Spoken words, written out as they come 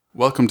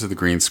Welcome to the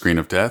Green Screen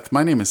of Death.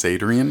 My name is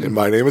Adrian. And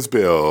my name is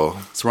Bill.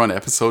 So we're on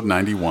episode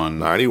 91.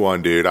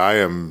 91, dude. I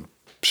am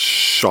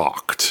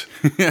shocked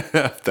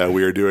that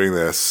we are doing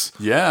this.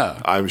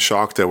 Yeah. I'm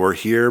shocked that we're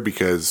here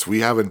because we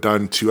haven't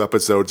done 2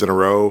 episodes in a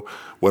row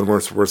when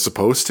we're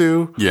supposed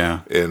to.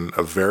 Yeah. In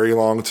a very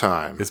long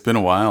time. It's been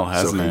a while,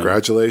 hasn't it?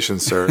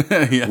 Congratulations, sir.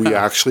 Yeah. We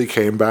actually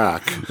came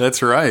back.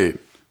 That's right.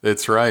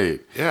 It's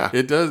right. Yeah.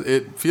 It does.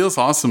 It feels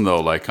awesome,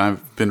 though. Like,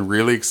 I've been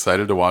really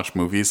excited to watch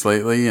movies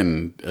lately,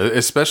 and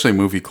especially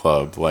Movie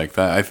Club. Like,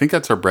 that. I think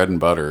that's our bread and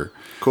butter.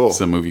 Cool. It's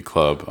a movie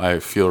club.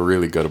 I feel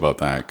really good about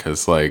that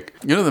because, like,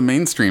 you know, the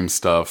mainstream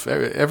stuff,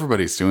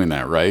 everybody's doing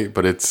that, right?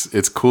 But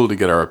it's cool to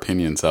get our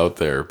opinions out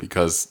there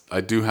because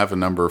I do have a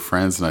number of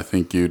friends, and I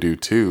think you do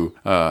too,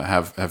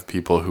 have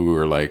people who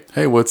are like,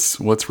 hey, what's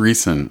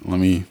recent?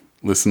 Let me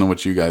listen to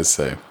what you guys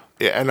say.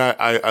 Yeah, and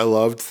I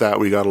loved that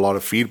we got a lot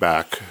of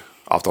feedback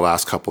off the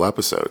last couple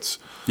episodes.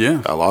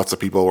 Yeah. Lots of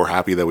people were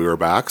happy that we were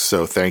back,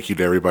 so thank you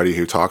to everybody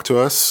who talked to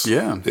us.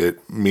 Yeah. It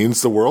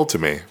means the world to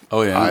me.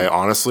 Oh, yeah. I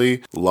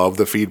honestly love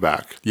the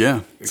feedback.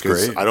 Yeah, it's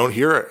because great. I don't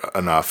hear it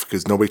enough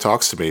because nobody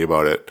talks to me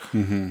about it.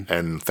 Mm-hmm.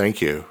 And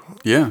thank you.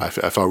 Yeah. I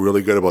felt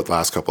really good about the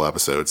last couple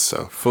episodes.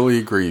 So fully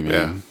agree,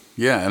 man.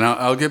 Yeah, and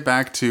I'll get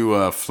back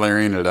to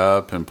flaring it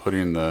up and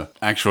putting the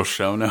actual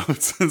show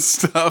notes and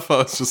stuff. I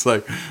was just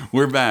like,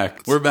 we're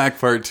back. We're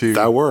back, part 2.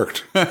 That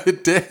worked.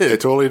 It did.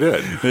 It totally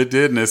did. It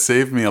did, and it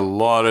saved me a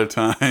lot of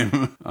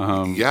time.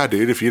 Yeah,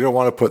 dude, if you don't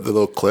want to put the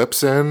little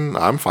clips in,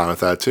 I'm fine with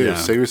that too. Yeah.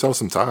 Save yourself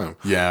some time.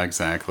 Yeah,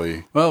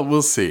 exactly. Well,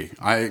 we'll see.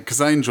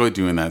 Because I enjoy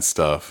doing that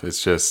stuff.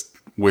 It's just,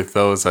 with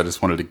those, I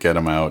just wanted to get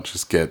them out,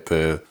 just get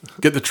the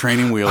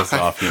training wheels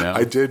off, you know?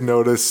 I did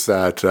notice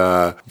that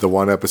the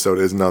one episode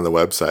isn't on the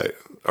website,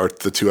 or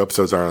the 2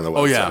 episodes aren't on the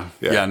website. Oh,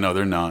 yeah. Yeah, no,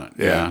 they're not.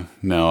 Yeah.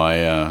 No,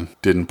 I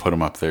didn't put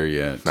them up there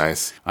yet.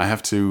 Nice. I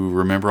have to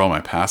remember all my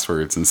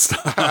passwords and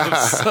stuff.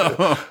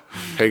 So.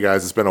 Hey,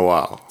 guys, it's been a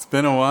while. It's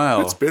been a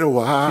while. It's been a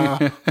while.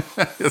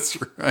 That's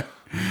right.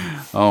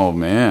 Oh,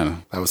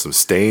 man. That was some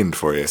Stained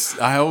for you.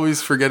 I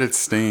always forget it's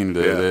Stained.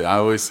 Yeah. I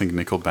always think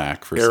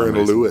Nickelback for Aaron some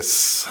reason.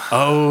 Lewis.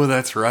 Oh,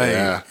 that's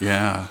right.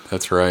 Yeah.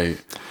 That's right.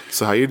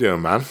 So how you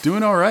doing, man?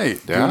 Doing all right.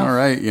 Yeah. Doing all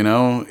right. You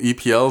know,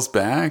 EPL's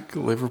back.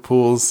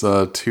 Liverpool's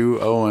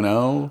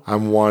 2-0-0.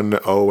 I'm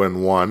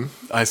 1-0-1.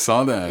 I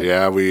saw that.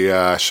 Yeah, we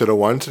should have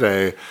won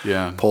today.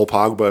 Yeah. Paul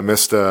Pogba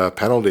missed a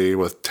penalty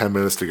with 10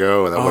 minutes to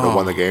go, and that would have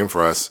won the game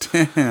for us.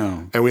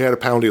 Damn. And we had a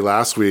penalty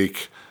last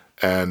week,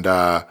 and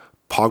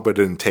Pogba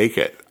didn't take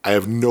it. I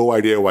have no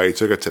idea why he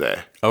took it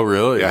today. Oh,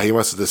 really? Yeah, he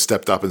must have just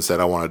stepped up and said,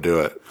 I want to do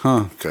it.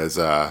 Huh. Because,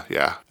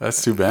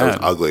 That's too that was bad.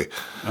 ugly.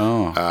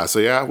 Oh. So,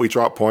 yeah, we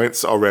dropped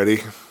points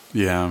already.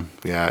 Yeah.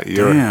 Yeah.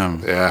 Damn.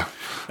 Yeah.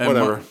 And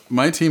Whatever.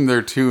 My team,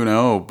 they're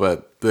 2-0,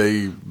 but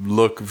they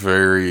look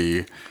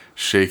very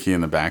shaky in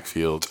the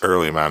backfield.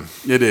 Early, man.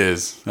 It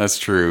is. That's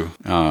true.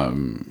 Yeah,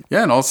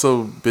 and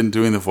also been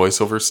doing the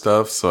voiceover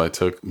stuff. So I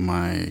took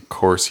my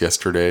course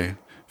yesterday.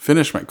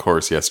 Finished my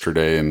course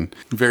yesterday, and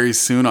very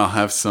soon I'll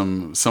have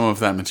some of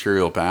that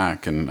material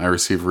back, and I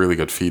received really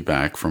good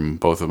feedback from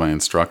both of my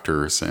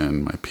instructors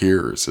and my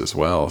peers as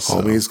well. So.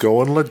 Homie's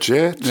going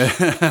legit.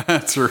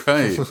 That's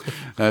right.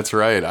 That's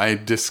right. I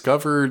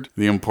discovered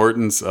the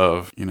importance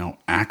of, you know,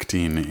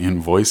 acting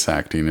in voice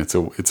acting. It's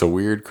a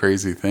weird,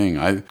 crazy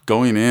thing.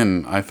 Going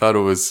in, I thought it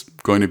was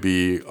going to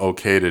be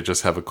okay to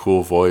just have a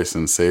cool voice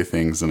and say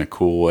things in a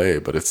cool way,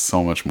 but it's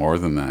so much more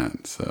than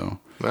that. So,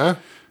 Yeah.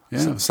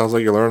 Sounds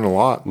like you're learning a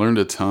lot. Learned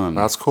a ton.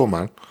 That's cool,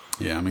 man.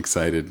 Yeah, I'm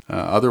excited.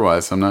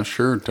 Otherwise, I'm not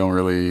sure. Don't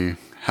really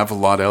have a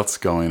lot else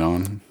going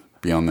on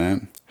beyond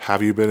that.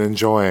 Have you been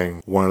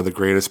enjoying one of the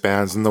greatest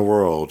bands in the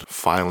world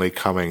finally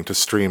coming to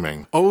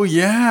streaming? Oh,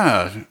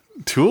 yeah.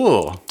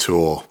 Tool.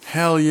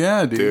 Hell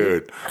yeah,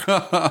 dude.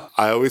 I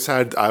always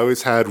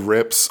had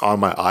rips on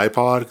my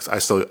iPod because I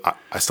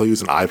still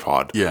use an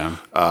iPod. Yeah.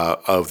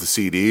 Of the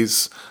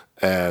CDs.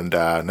 And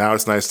now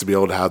it's nice to be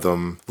able to have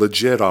them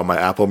legit on my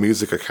Apple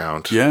Music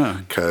account. Yeah.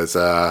 Because,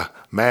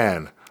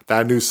 man,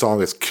 that new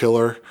song is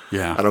killer.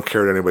 Yeah. I don't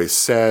care what anybody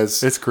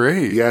says. It's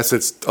great. Yes,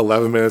 it's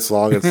 11 minutes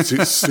long.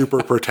 It's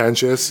super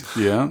pretentious.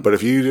 Yeah. But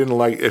if you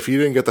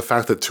didn't get the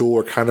fact that Tool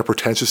were kind of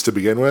pretentious to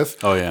begin with,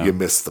 you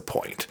missed the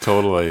point.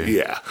 Totally.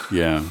 Yeah.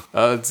 Yeah.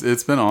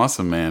 It's been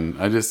awesome, man.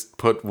 I just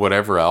put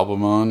whatever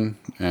album on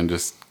and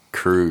just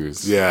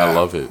cruise. Yeah. I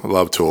love it. I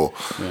love Tool.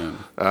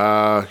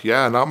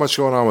 Yeah. Not much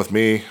going on with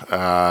me.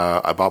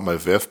 I bought my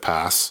VIF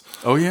pass.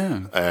 Oh,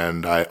 yeah.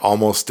 And I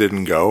almost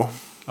didn't go.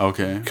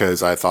 Okay.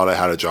 Because I thought I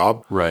had a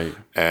job. Right.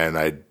 And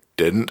I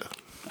didn't.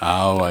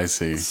 Oh, I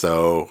see.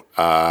 So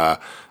I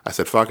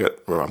said, fuck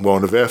it. I'm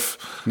going to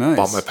VIF. Nice.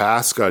 Bought my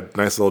pass. Got a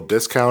nice little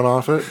discount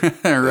off it.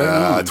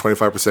 Right.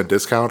 25%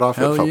 discount off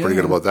Hell it. Felt pretty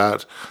yeah. good about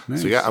that.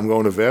 Nice. So yeah, I'm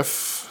going to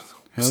VIF.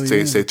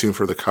 Stay tuned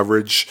for the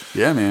coverage.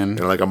 Yeah, man.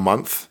 In like a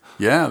month.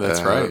 Yeah,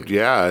 that's right.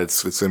 Yeah,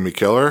 it's going to be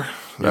killer.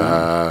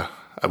 Yeah.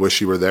 I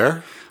wish you were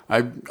there.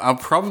 I'll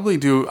probably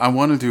do. I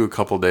want to do a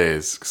couple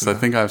days because I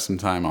think I have some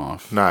time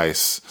off.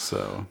 Nice.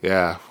 So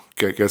yeah,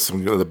 Get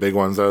some of the big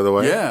ones out of the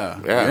way. Yeah.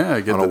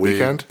 Get on the a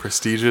weekend. big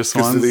prestigious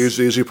Because ones. they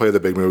usually play the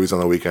big movies on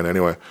the weekend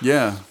anyway.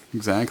 Yeah,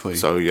 exactly.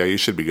 So yeah, you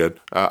should be good.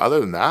 Other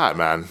than that,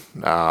 man,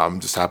 I'm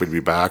just happy to be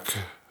back.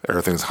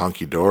 Everything's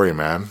hunky dory,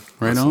 man.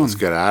 Let's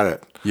get at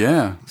it.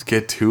 Yeah, let's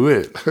get to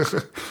it.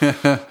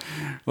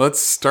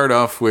 Let's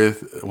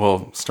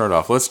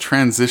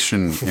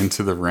transition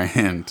into the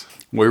rant.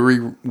 Where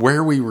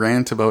we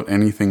rant about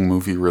anything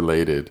movie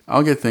related.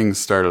 I'll get things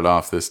started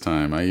off this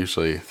time. I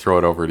usually throw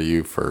it over to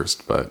you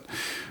first, but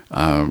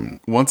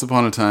Once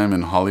Upon a Time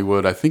in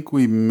Hollywood, I think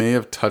we may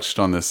have touched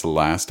on this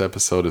last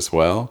episode as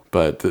well,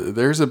 but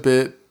there's a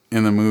bit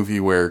in the movie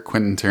where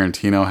Quentin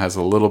Tarantino has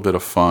a little bit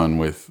of fun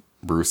with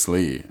Bruce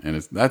Lee, and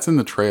that's in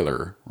the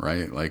trailer,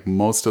 right? Like,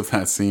 most of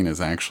that scene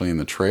is actually in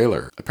the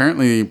trailer.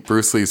 Apparently,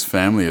 Bruce Lee's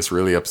family is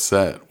really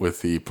upset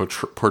with the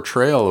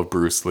portrayal of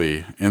Bruce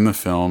Lee in the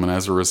film, and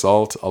as a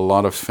result, a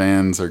lot of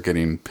fans are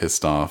getting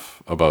pissed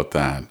off about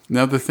that.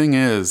 Now, the thing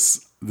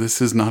is,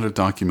 this is not a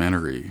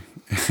documentary,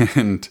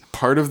 and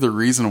part of the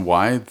reason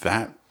why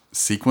that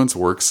sequence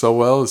works so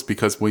well is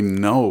because we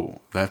know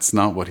that's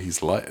not what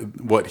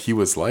he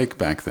was like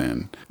back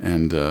then.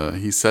 And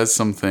he says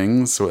some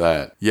things so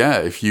that,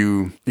 if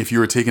you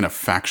were taking a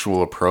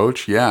factual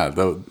approach,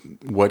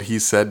 what he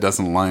said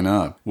doesn't line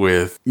up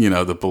with,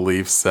 the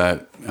beliefs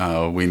that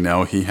we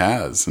know he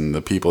has and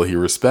the people he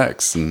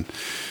respects. And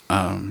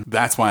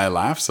that's why I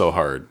laughed so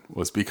hard,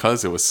 was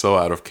because it was so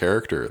out of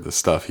character, the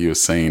stuff he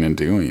was saying and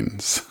doing.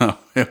 So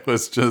it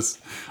was just,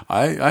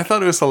 I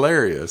thought it was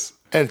hilarious.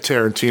 And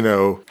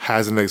Tarantino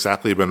hasn't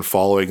exactly been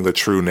following the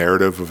true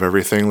narrative of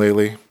everything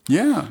lately.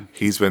 Yeah.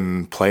 He's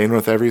been playing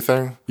with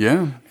everything.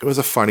 Yeah. It was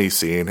a funny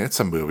scene. It's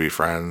a movie,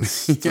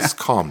 friends. Just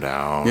calm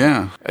down.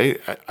 Yeah.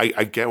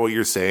 I get what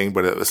you're saying,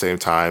 but at the same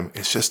time,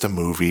 it's just a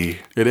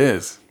movie. It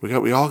is.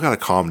 We all got to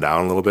calm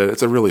down a little bit.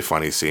 It's a really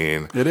funny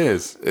scene. It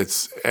is.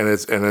 It's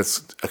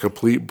a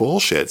complete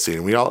bullshit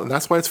scene. And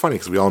that's why it's funny,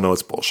 because we all know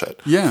it's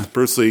bullshit. Yeah.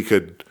 Bruce Lee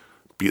could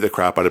beat the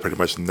crap out of pretty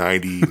much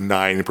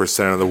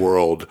 99% of the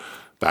world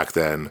back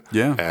then.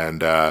 Yeah. And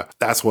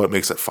that's what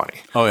makes it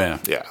funny. Oh, yeah.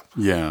 Yeah.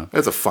 Yeah.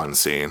 It's a fun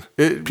scene.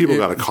 People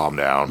got to calm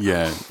down.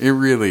 Yeah, it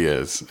really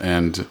is.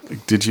 And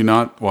did you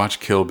not watch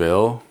Kill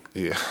Bill?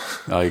 Yeah.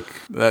 Like,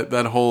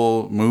 that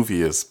whole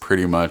movie is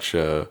pretty much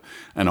an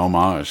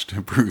homage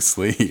to Bruce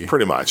Lee.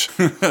 Pretty much.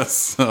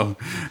 So,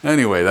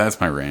 anyway, that's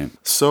my rant.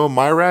 So,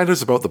 my rant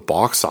is about the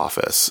box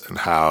office and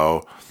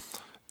how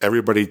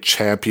everybody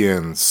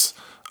champions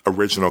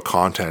original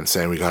content,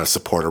 saying we got to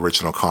support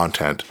original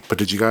content. But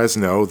did you guys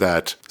know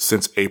that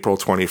since April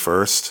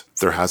 21st,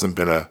 there hasn't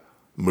been a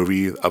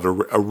movie of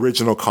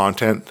original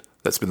content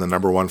that's been the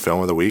number one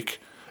film of the week?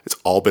 It's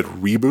all been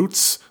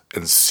reboots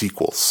and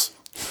sequels.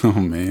 Oh,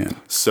 man.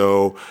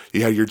 So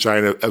you had your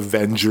giant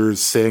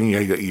Avengers thing,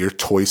 you had your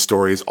Toy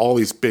Stories, all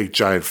these big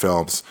giant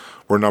films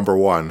were number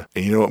one.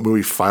 And you know what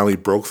movie finally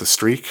broke the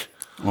streak?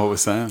 What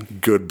was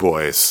that? Good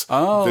Boys.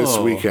 Oh. This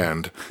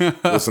weekend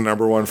was the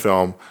number one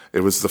film. It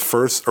was the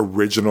first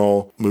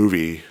original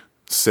movie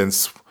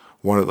since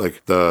one of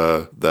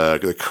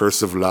the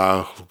Curse of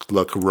La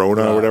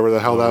Corona or whatever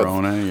the hell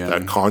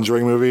that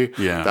Conjuring movie.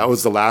 Yeah. That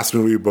was the last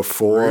movie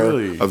before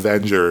Really?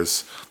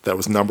 Avengers that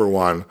was number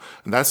one.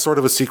 And that's sort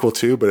of a sequel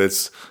too, but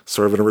it's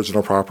sort of an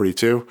original property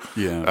too.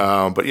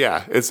 Yeah. But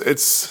yeah,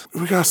 it's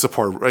we gotta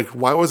support. Like,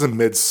 why wasn't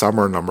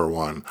Midsummer number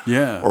one?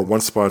 Yeah. Or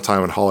Once Upon a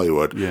Time in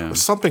Hollywood? Yeah. Or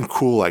something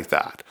cool like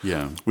that.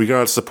 Yeah. We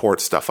gotta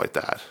support stuff like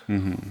that.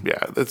 Mm-hmm.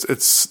 Yeah,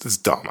 it's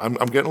dumb. I'm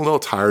getting a little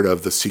tired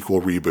of the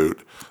sequel reboot.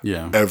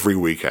 Yeah. Every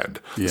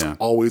weekend. Yeah. It's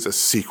always a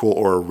sequel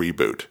or a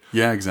reboot.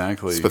 Yeah,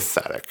 exactly. It's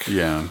pathetic.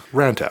 Yeah.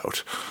 Rant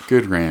out.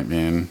 Good rant,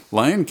 man.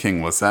 Lion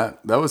King that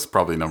was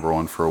probably number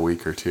one for a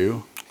week or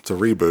two. It's a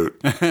reboot.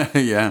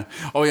 Yeah.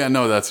 Oh, yeah,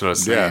 no, that's what I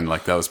was saying. Yeah.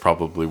 Like, that was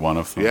probably one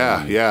of them.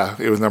 Yeah.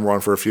 It was number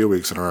one for a few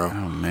weeks in a row.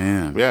 Oh,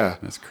 man. Yeah.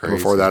 That's crazy.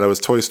 Before that, it was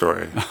Toy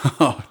Story.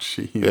 Oh,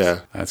 jeez.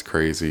 Yeah. That's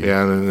crazy.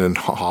 Yeah, and then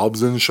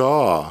Hobbs and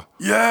Shaw.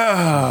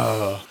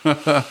 Yeah.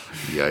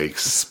 Yikes.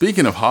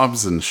 Speaking of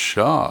Hobbs and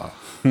Shaw.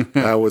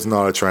 That was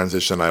not a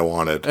transition I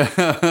wanted.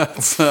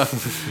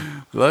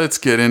 Let's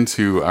get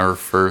into our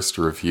first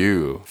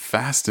review.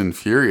 Fast and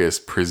Furious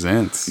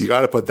presents. You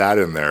got to put that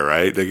in there,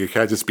 right? Like, it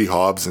can't just be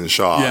Hobbs and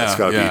Shaw. Yeah, it's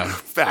got to yeah. be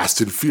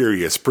Fast and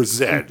Furious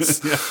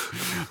presents. Yeah.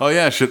 Oh,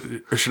 yeah.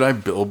 Should I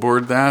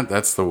billboard that?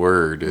 That's the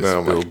word, is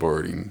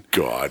billboarding.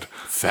 God.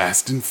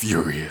 Fast and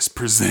Furious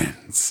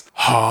presents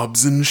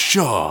Hobbs and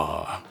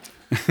Shaw.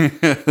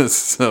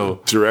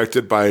 So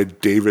directed by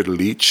David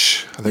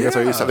Leitch. I think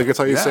that's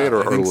how you say it,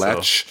 or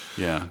Lech.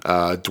 So. Yeah.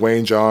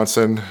 Dwayne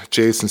Johnson,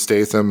 Jason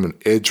Statham, and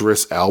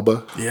Idris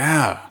Elba.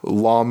 Yeah.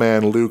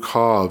 Lawman Luke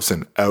Hobbs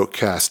and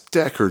outcast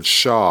Deckard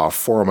Shaw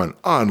form an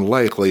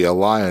unlikely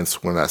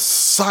alliance when a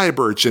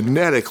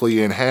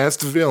cyber-genetically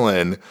enhanced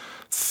villain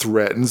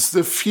threatens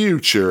the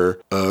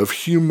future of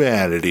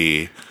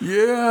humanity.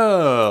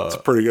 Yeah. It's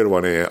a pretty good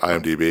one,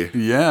 IMDb.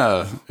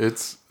 Yeah.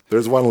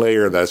 There's one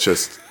layer that's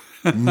just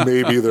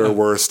maybe their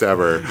worst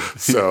ever.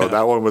 So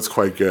that one was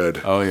quite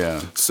good. Oh,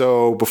 yeah.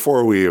 So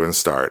before we even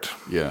start,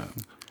 Yeah.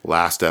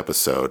 last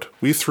episode,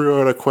 we threw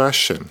out a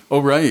question.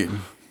 Oh, right.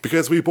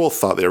 Because we both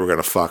thought they were going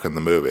to fuck in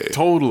the movie.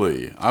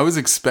 Totally. I was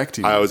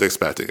expecting I was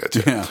expecting it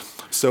to. Yeah.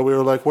 So we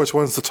were like, which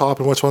one's the top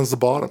and which one's the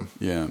bottom?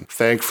 Yeah.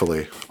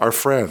 Thankfully, our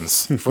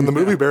friends from the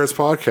Movie Bears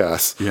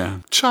podcast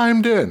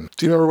chimed in.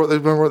 Do you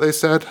remember what they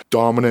said?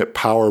 Dominant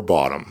power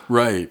bottom.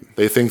 Right.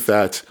 They think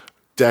that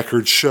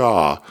Deckard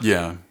Shaw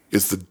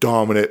is the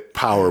dominant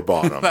power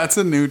bottom. That's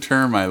a new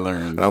term I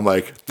learned. And I'm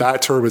like,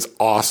 that term is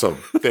awesome.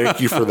 Thank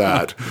you for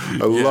that.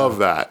 I love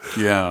that.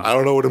 Yeah. I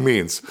don't know what it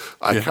means.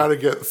 I kind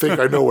of think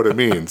I know what it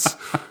means.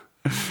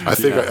 I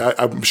think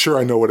I'm sure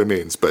I know what it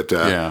means, but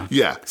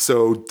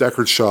So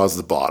Deckard Shaw's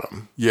the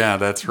bottom. Yeah,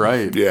 that's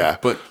right. Yeah,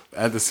 but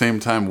at the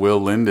same time,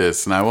 Will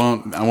Lindis, and I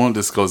won't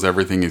disclose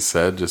everything he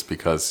said just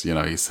because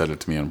he said it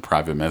to me in a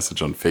private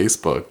message on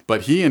Facebook.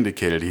 But he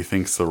indicated he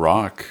thinks The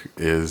Rock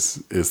is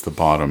the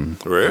bottom.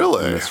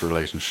 Really? In this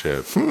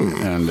relationship,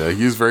 and he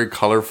used very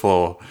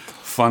colorful,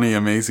 funny,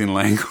 amazing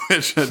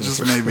language that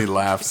just made me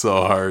laugh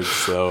so hard.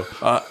 So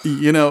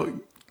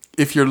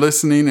if you're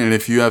listening and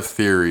if you have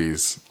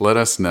theories, let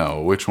us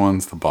know which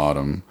one's the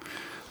bottom.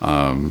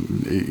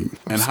 And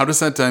how does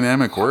that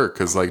dynamic work?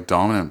 Because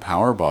dominant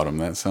power bottom,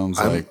 that sounds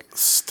like...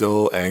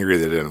 still angry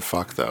they didn't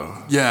fuck, though.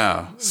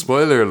 Yeah.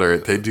 Spoiler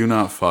alert, they do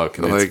not fuck,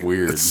 and it's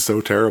weird. It's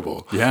so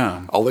terrible.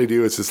 Yeah. All they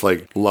do is just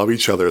love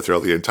each other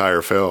throughout the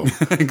entire film.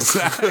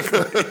 Exactly.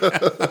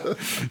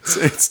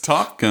 It's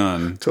Top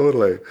Gun.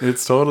 Totally.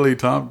 It's totally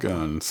Top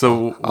Gun.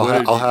 So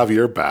I'll have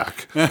your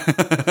back.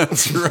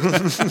 That's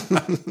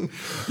right.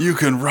 You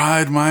can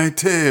ride my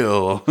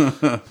tail.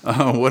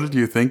 What did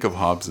you think of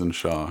Hobbs and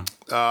Shaw?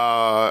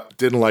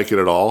 Didn't like it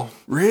at all.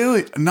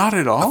 Really? Not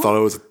at all? I thought it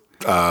was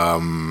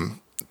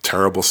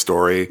terrible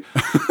story.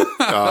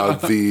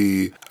 Not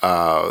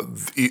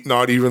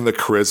even the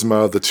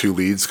charisma of the two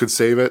leads could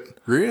save it.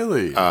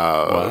 Really?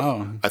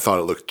 Wow. I thought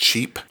it looked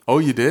cheap. Oh,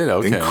 you did?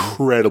 Okay.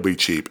 Incredibly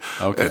cheap.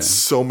 Okay. And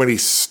so many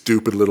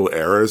stupid little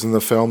errors in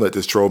the film that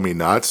just drove me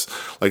nuts.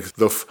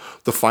 The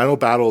final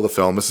battle of the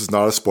film, this is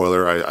not a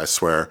spoiler, I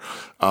swear,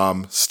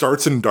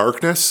 starts in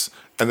darkness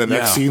and the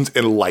next scene's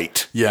in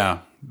light. Yeah.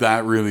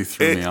 That really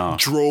threw me off. It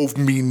drove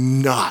me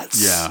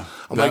nuts. Yeah.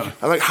 I'm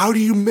like, how do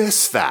you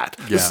miss that?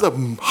 Yeah. This is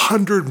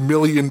 $100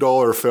 million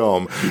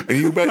film, and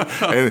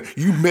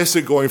you miss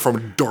it going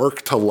from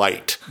dark to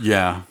light.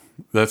 Yeah,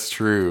 that's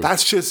true.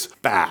 That's just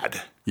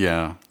bad.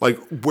 Yeah.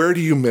 Where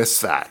do you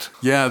miss that?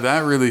 Yeah,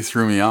 that really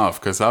threw me off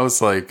because I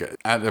was like,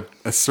 at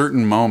a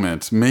certain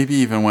moment, maybe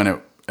even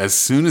as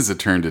soon as it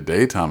turned to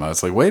daytime, I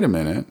was like, wait a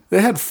minute.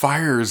 They had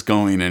fires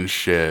going and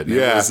shit. And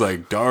it was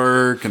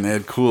dark and they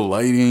had cool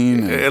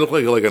lighting. It looked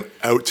like an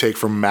outtake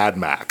from Mad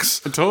Max.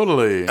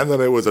 Totally. And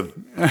then it was a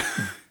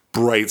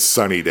bright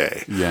sunny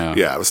day. Yeah.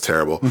 Yeah, it was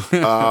terrible.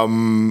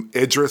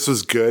 Idris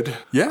was good.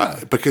 Yeah.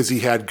 Because he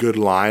had good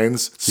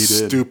lines. He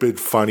did. Stupid,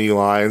 funny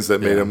lines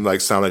that made him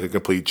sound like a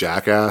complete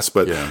jackass.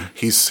 But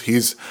he's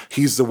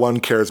the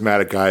one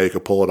charismatic guy who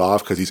could pull it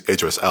off because he's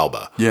Idris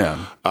Elba.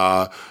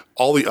 Yeah.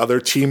 All the other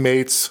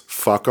teammates,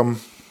 fuck them.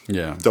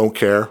 Yeah. Don't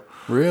care.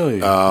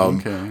 Really?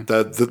 Okay.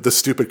 The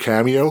stupid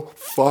cameo,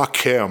 fuck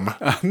him.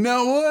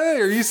 No way.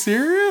 Are you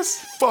serious?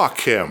 Fuck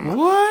him.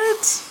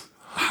 What?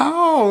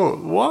 How?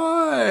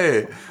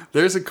 Why?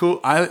 There's a cool...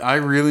 I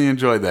really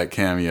enjoyed that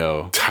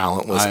cameo.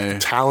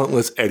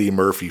 Talentless Eddie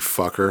Murphy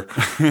fucker.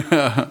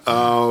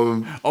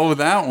 Oh,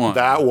 that one.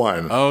 That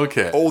one.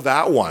 Okay. Oh,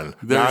 that one.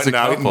 There's a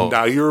couple.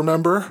 Now you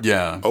remember?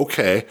 Yeah.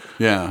 Okay.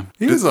 Yeah.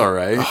 He was all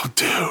right. Oh,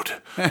 dude.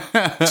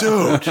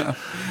 Dude.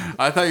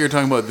 I thought you were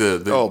talking about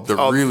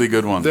the really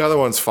good one. The other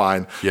one's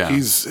fine. Yeah.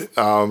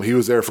 He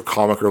was there for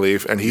comic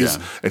relief, and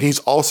he's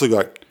also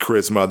got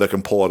charisma that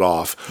can pull it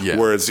off,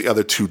 whereas the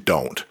other two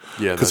don't.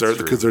 Yeah,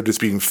 because they're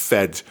just being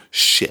fed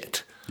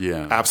shit.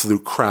 Yeah.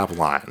 Absolute crap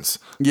lines.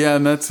 Yeah,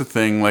 and that's the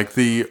thing.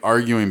 The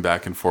arguing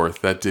back and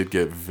forth, that did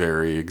get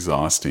very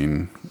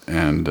exhausting.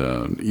 And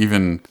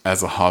even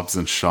as a Hobbs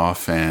and Shaw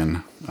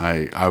fan,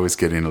 I was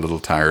getting a little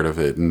tired of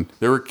it. And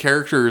there were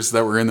characters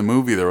that were in the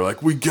movie that were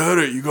like, we get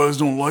it. You guys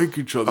don't like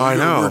each other. You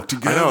gotta work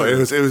together. I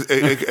know.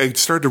 It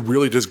started to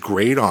really just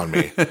grate on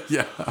me.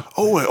 Yeah.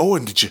 Oh,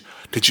 and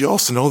did you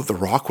also know that The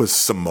Rock was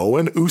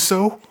Samoan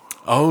Uso?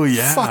 Oh,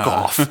 yeah. Fuck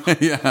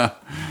off. Yeah.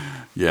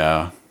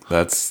 Yeah.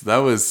 That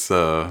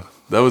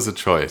was a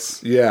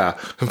choice. Yeah.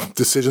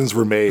 Decisions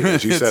were made,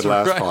 as you said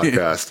last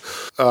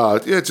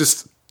podcast.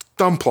 Just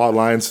dumb plot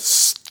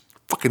lines,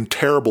 fucking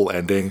terrible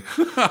ending.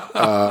 It's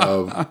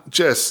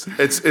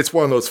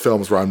one of those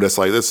films where I'm just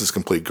like, this is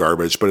complete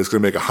garbage, but it's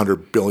going to make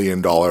 $100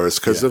 billion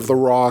because of The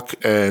Rock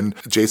and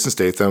Jason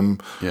Statham.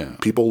 Yeah.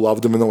 People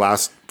loved him in the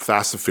last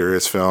Fast and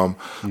Furious film.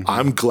 Mm-hmm.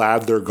 I'm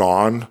glad they're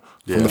gone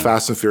from the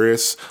Fast and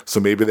Furious, so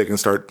maybe they can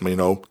start,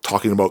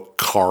 talking about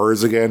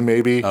cars again,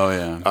 maybe. Oh,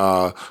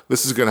 yeah.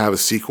 This is going to have a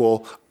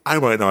sequel. I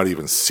might not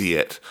even see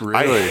it.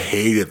 Really? I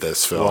hated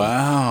this film.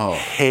 Wow.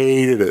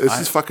 Hated it. This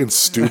is fucking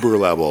Stuber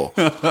level.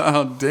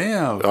 Oh,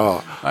 damn.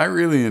 Oh. I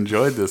really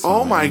enjoyed this one.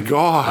 Oh, my man.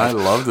 God. I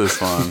love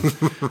this one.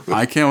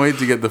 I can't wait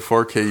to get the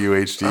 4K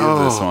UHD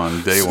of this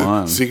one, day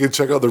one. So you can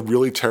check out the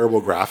really terrible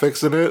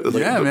graphics in it.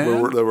 Yeah,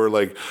 man. That were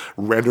like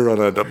rendered on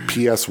a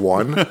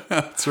PS1.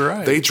 That's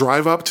right. They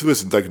drive up to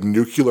this like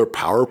nuclear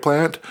power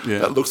plant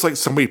that looks like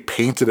somebody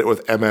painted it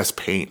with MS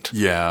Paint.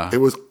 Yeah. It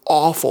was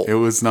awful. It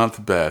was not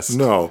the best.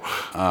 No.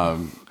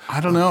 I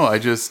don't know. I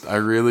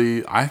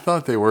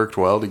thought they worked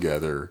well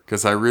together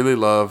because I really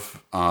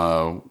love,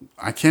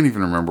 I can't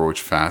even remember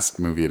which Fast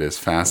movie it is,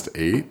 Fast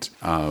 8,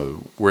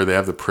 where they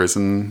have the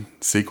prison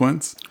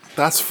sequence.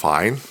 That's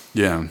fine.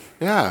 Yeah.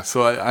 Yeah.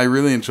 So I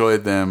really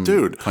enjoyed them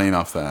playing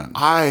off that.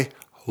 I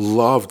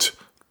loved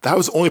that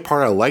was the only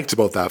part I liked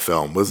about that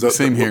film was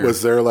Same here.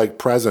 was their like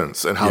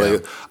presence and how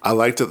I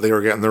liked that they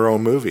were getting their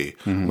own movie.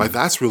 Like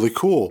that's really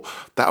cool.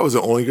 That was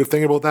the only good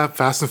thing about that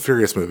Fast and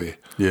Furious movie.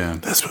 Yeah.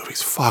 This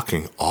movie's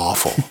fucking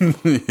awful.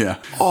 Yeah.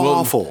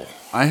 Awful. Well,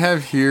 I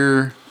have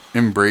here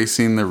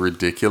embracing the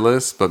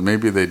ridiculous, but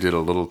maybe they did a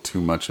little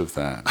too much of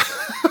that.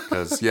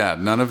 Because,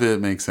 none of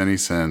it makes any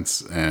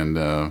sense. And,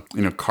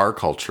 car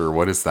culture,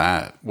 what is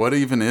that? What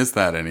even is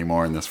that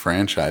anymore in this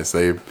franchise?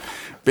 They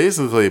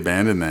basically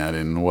abandoned that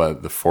in,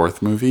 the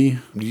fourth movie?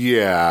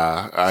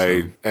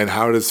 Yeah. And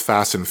how does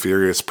Fast and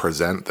Furious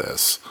present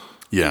this?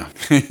 Yeah,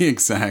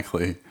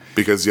 exactly.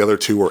 Because the other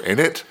two were in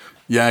it?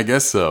 Yeah, I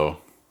guess so.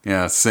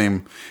 Yeah,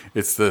 same.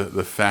 It's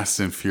the Fast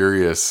and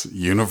Furious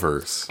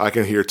universe. I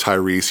can hear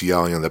Tyrese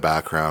yelling in the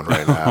background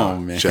right now. Oh,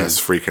 man.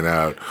 Just freaking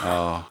out.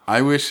 Oh,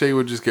 I wish they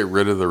would just get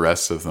rid of the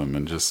rest of them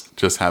and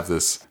just have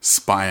this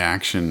spy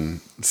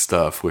action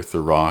stuff with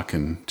The Rock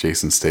and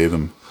Jason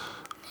Statham.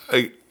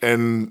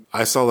 And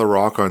I saw The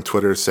Rock on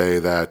Twitter say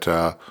that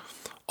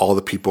all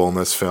the people in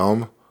this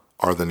film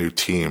are the new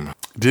team.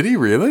 Did he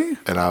really?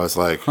 And I was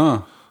like,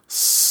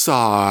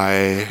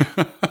 sigh.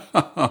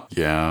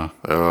 Yeah.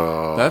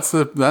 That's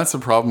the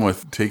problem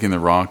with taking The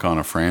Rock on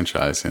a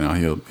franchise.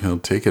 He'll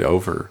take it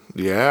over.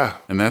 Yeah.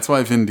 And that's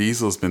why Vin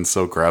Diesel's been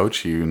so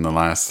grouchy in the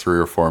last 3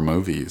 or 4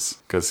 movies,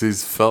 because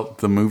he's felt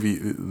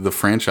the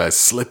franchise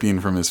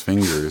slipping from his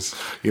fingers.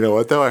 You know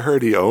what though? I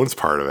heard he owns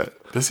part of it.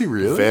 Does he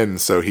really? Vin,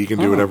 so he can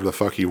do whatever the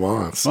fuck he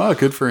wants. Oh,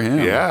 good for him.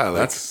 Yeah,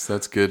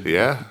 that's good.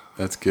 Yeah,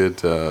 that's good.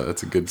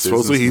 That's a good business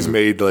supposedly he's move.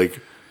 made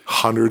like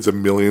hundreds of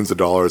millions of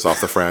dollars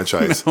off the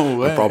franchise. No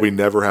way. And probably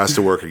never has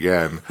to work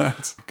again.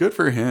 That's good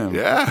for him.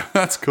 Yeah,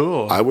 that's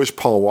cool. I wish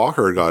Paul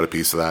Walker had got a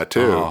piece of that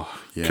too. Oh,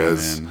 yeah,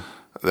 man.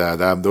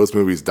 Those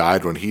movies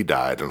died when he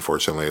died,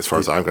 unfortunately, as far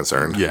as I'm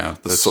concerned. Yeah.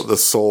 The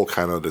soul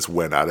kind of just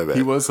went out of it.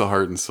 He was the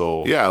heart and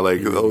soul. Yeah, like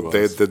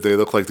really they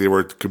look like they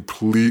were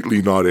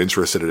completely not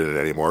interested in it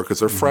anymore because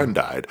their friend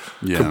died.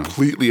 Yeah.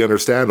 Completely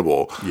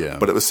understandable. Yeah.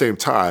 But at the same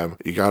time,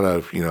 you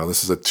gotta,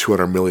 this is a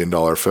 $200 million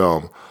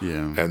film.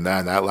 Yeah. And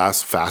then that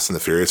last Fast and the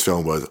Furious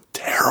film was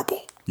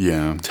terrible.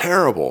 Yeah.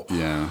 Terrible.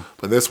 Yeah.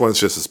 But this one's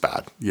just as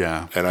bad.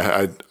 Yeah. And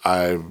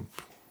I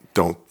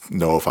don't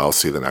know if I'll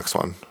see the next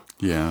one.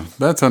 Yeah,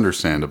 that's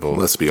understandable.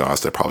 Let's be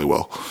honest, I probably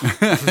will.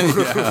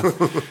 Yeah.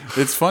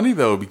 It's funny,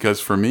 though,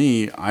 because for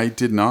me, I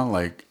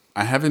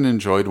haven't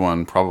enjoyed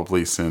one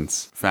probably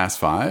since Fast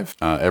 5.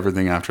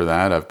 Everything after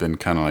that, I've been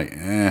kind of like,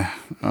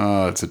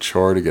 it's a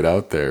chore to get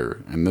out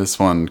there. And this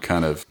one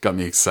kind of got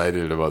me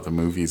excited about the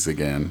movies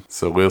again.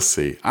 So we'll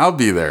see. I'll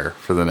be there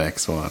for the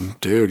next one.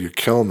 Dude, you're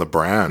killing the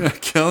brand.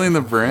 Killing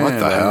the brand. What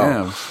the hell? I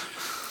am.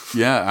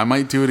 Yeah, I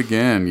might do it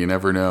again. You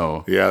never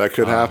know. Yeah, that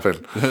could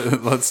happen.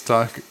 Let's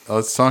talk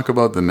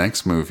about the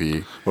next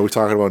movie. What are we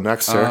talking about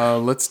next, sir?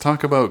 Let's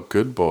talk about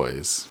Good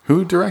Boys.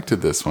 Who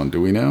directed this one? Do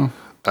we know?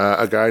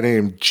 A guy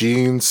named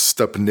Gene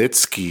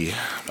Stupnitsky.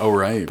 Oh,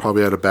 right.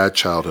 Probably had a bad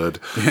childhood.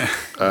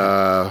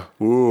 Yeah.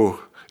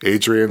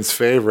 Adrian's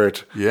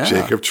favorite. Yeah.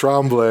 Jacob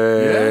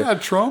Tremblay. Yeah,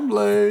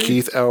 Tremblay.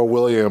 Keith L.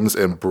 Williams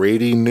and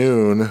Brady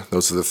Noon.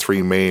 Those are the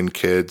 3 main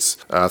kids.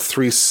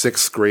 3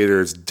 6th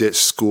graders ditch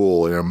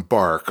school and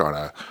embark on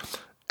a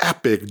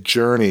epic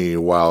journey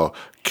while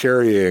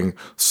carrying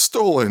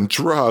stolen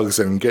drugs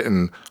and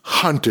getting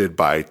hunted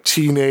by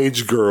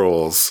teenage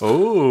girls.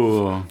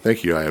 Oh.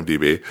 Thank you,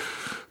 IMDb.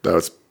 That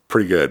was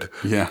pretty good.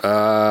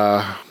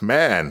 Yeah.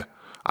 Man,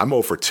 I'm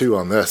 0 for 2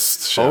 on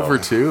this show. 0 for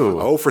 2?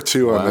 0 for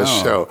 2 on this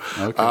show.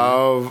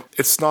 Okay.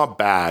 It's not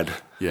bad.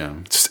 Yeah.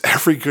 Just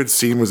every good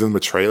scene was in the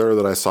trailer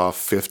that I saw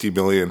 50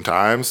 million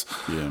times.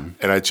 Yeah.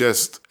 And it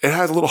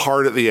had a little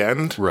hard at the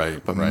end.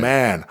 Right. But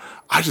man,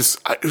 I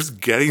was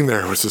getting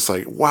there. It was just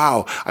like,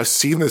 wow, I've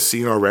seen this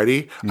scene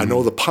already. I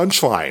know the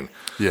punchline.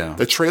 Yeah.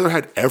 The trailer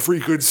had every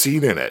good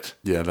scene in it.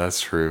 Yeah,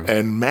 that's true.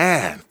 And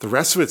man, the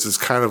rest of it's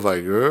just kind of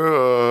like,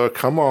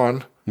 come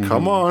on.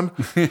 Come on.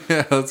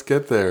 Yeah, let's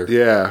get there.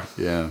 Yeah.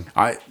 Yeah.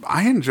 I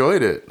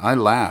enjoyed it. I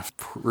laughed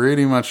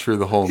pretty much through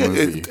the whole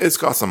movie. It's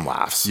got some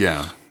laughs.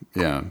 Yeah.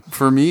 Yeah.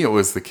 For me, it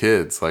was the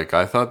kids. Like,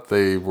 I thought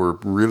they were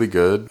really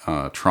good.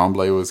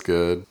 Tremblay was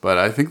good. But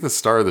I think the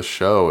star of the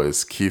show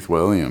is Keith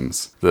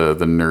Williams, the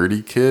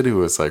nerdy kid who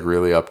was, like,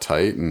 really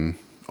uptight and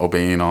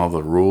obeying all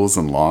the rules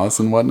and laws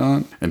and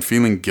whatnot and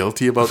feeling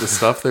guilty about the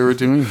stuff they were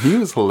doing. He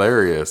was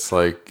hilarious.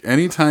 Like,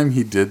 anytime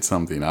he did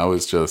something, I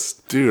was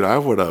just... Dude, I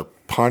would have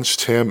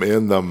punched him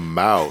in the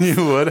mouth.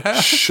 You would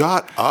have?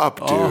 Shut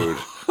up, dude.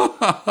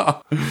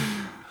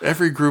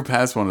 Every group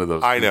has one of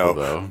those I know.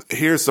 though.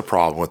 Here's the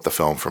problem with the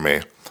film for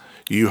me.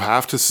 You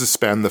have to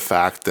suspend the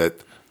fact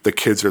that the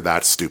kids are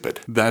that stupid.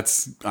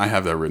 I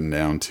have that written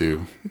down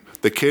too.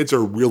 The kids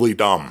are really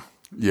dumb.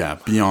 Yeah,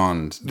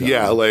 beyond dumb.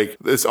 Yeah, like,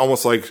 it's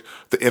almost like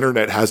the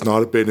internet has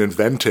not been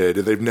invented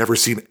and they've never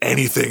seen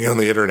anything on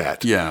the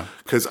internet. Yeah.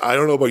 Because I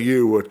don't know about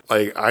you,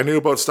 like, I knew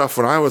about stuff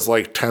when I was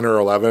like 10 or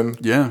 11.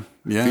 Yeah.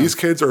 These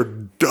kids are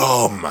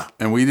dumb.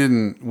 And we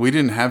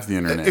didn't have the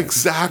internet.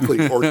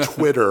 Exactly. Or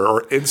Twitter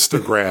or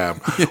Instagram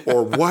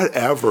or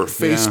whatever,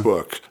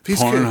 Facebook.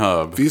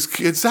 Pornhub.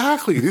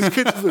 Exactly. These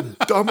kids are the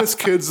dumbest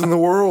kids in the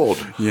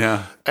world.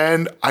 Yeah.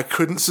 And I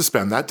couldn't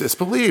suspend that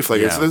disbelief.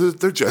 Like,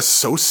 they're just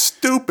so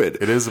stupid.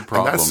 It is a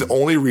problem. And that's the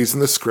only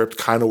reason the script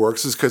kind of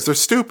works, is because they're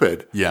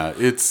stupid. Yeah,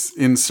 it's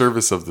in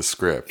service of the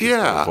script.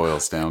 Yeah. What it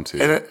boils down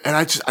to. And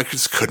I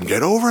just couldn't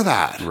get over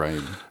that.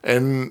 Right.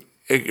 And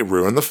it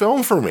ruined the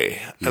film for me.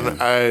 Yeah.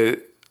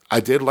 And I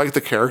did like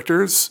the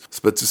characters,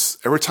 but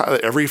just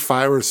every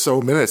 5 or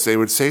so minutes, they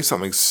would say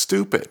something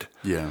stupid.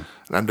 Yeah.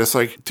 And I'm just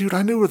like, dude,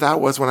 I knew what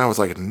that was when I was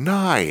like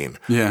 9.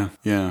 Yeah,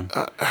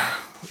 yeah.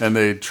 And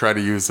they try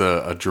to use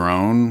a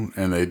drone,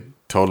 and they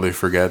totally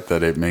forget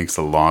that it makes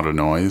a lot of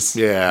noise.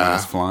 Yeah. When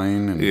it's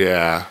flying. And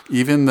yeah.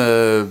 Even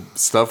the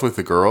stuff with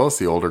the girls,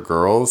 the older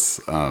girls,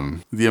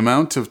 the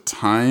amount of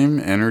time,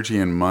 energy,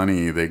 and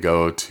money they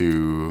go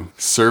to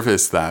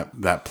service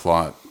that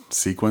plot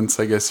sequence,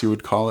 I guess you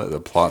would call it, the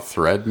plot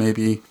thread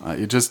maybe,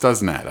 it just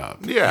doesn't add up.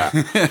 Yeah.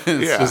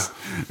 Just,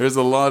 there's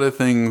a lot of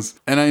things.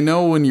 And I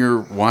know when you're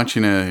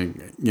watching a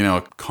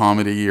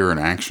comedy or an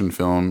action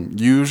film,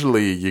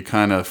 usually you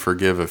kind of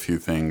forgive a few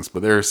things,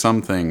 but there are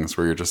some things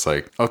where you're just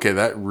like, okay,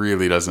 that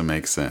really doesn't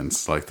make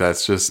sense. Like,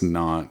 that's just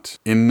not,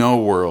 in no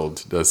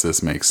world does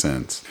this make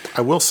sense.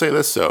 I will say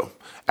this though.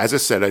 As I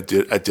said, I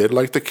did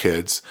like the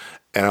kids,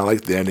 and I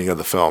liked the ending of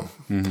the film.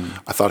 Mm-hmm.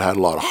 I thought it had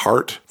a lot of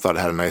heart. Thought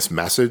it had a nice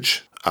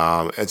message.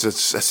 It's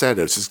just, I said,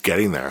 it's just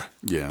getting there.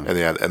 Yeah.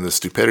 And the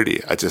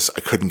stupidity. I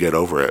couldn't get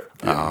over it.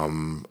 Yeah.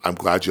 I'm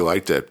glad you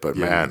liked it, but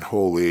man,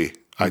 holy,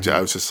 mm-hmm.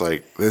 I was just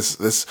like, this,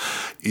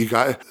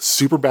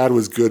 Superbad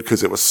was good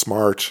because it was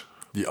smart.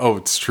 Yeah, oh,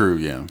 it's true.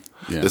 Yeah.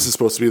 This is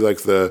supposed to be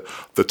like the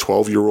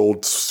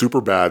 12-year-old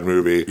Superbad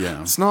movie.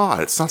 Yeah. It's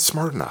not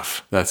smart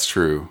enough. That's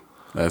true.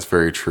 That's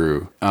very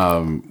true.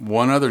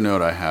 One other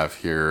note I have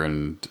here,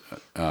 and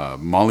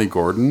Molly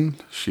Gordon,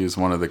 she's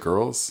one of the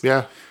girls.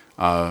 Yeah.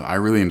 I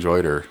really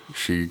enjoyed her.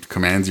 She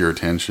commands your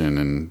attention,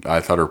 and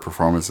I thought her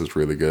performance was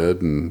really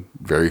good and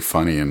very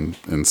funny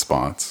in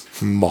spots.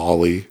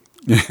 Molly.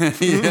 Yeah,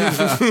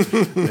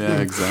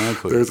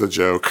 exactly. There's a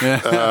joke.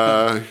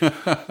 Yeah.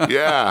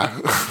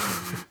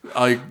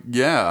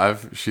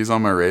 She's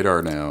on my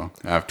radar now.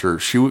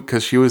 Because she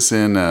was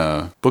in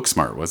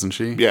Booksmart, wasn't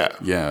she?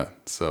 Yeah.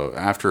 So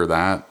after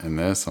that and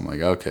this, I'm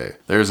like, okay,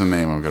 there's a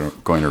name I'm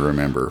going to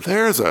remember.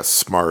 There's a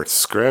smart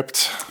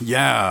script.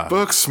 Yeah.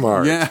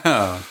 Booksmart.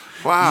 Yeah.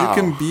 Wow.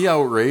 You can be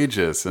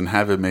outrageous and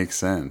have it make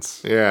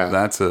sense. Yeah.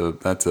 That's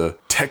a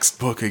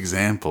textbook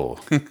example.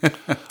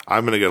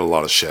 I'm going to get a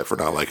lot of shit for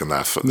not liking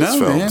this film.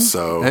 Man.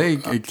 So hey,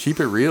 keep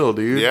it real,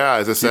 dude. Yeah,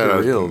 as I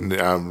said, real.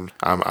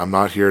 I'm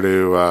not here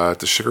to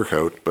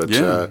sugarcoat, but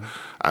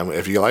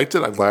if you liked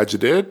it, I'm glad you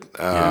did.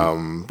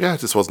 It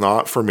just was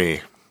not for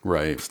me.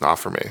 Right. It's not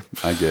for me.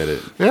 I get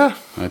it. Yeah.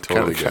 I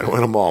totally get it. Can't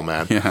win them all,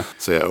 man. Yeah.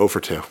 So 0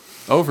 for 2.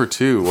 Over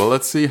 2. Well,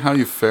 let's see how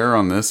you fare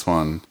on this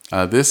one.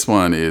 This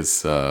one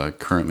is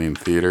currently in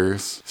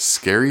theaters.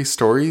 Scary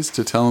Stories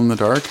to Tell in the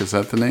Dark. Is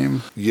that the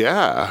name?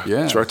 Yeah.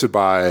 Directed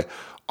by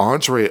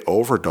Andre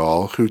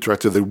Overdahl, who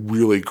directed the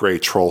really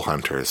great Troll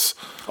Hunters.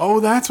 Oh,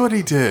 that's what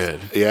he did.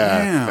 Yeah.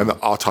 Damn. And The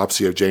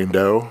Autopsy of Jane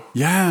Doe.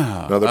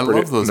 Yeah. Another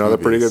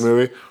pretty good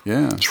movie.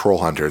 Yeah. Troll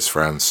Hunters,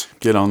 friends.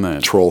 Get on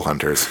that. Troll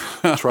Hunters.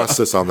 Trust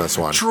us on this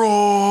one.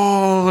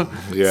 Troll.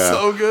 Yeah.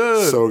 So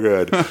good. So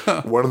good.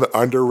 One of the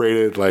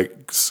underrated,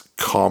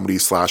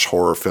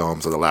 comedy/horror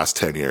films of the last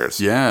 10 years.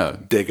 Yeah.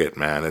 Dig it,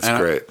 man. It's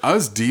great. I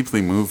was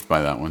deeply moved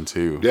by that one,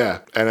 too.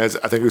 Yeah. And as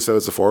I think we said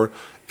this before,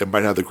 it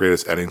might have the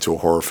greatest ending to a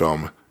horror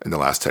film in the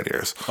last 10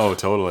 years. Oh,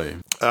 totally.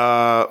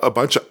 A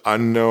bunch of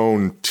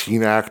unknown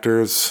teen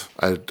actors.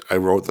 I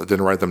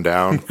didn't write them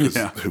down because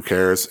who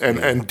cares?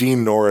 And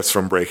Dean Norris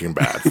from Breaking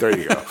Bad. There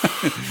you go.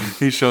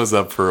 He shows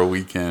up for a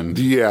weekend.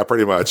 Yeah,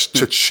 pretty much.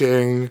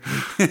 Cha-ching.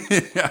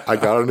 I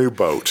got a new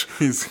boat.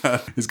 He's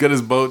got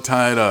his boat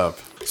tied up.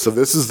 So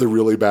this is the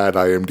really bad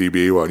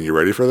IMDb one. You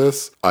ready for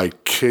this? I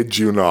kid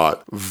you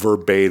not.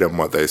 Verbatim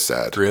what they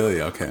said.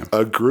 Really? Okay.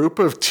 A group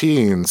of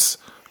teens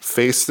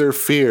face their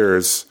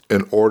fears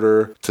in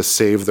order to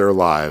save their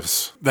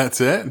lives. That's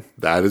it?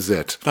 That is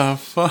it. The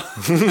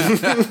fuck?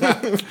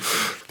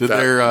 Did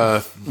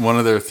one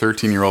of their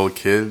 13-year-old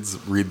kids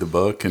read the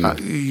book and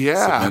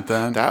submit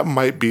that? That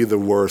might be the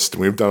worst.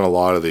 We've done a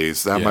lot of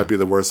these. That might be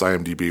the worst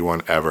IMDb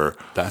one ever.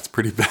 That's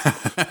pretty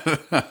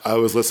bad. I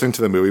was listening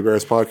to the Movie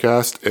Bears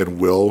podcast, and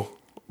Will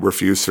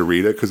refused to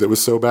read it because it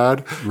was so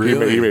bad.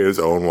 Really? He made his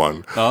own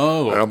one.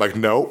 Oh. And I'm like,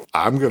 no,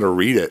 I'm going to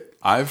read it.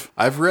 I've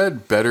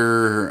read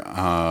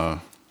better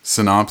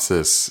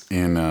synopsis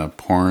in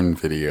porn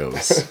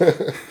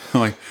videos.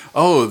 Like,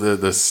 oh,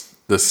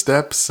 the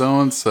step so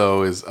and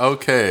so is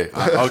okay.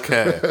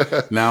 Okay,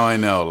 now I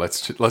know.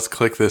 Let's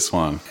click this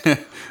one.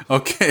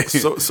 Okay.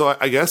 So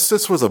I guess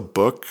this was a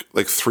book,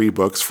 like 3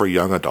 books for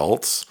young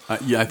adults.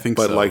 Yeah, I think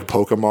so. But like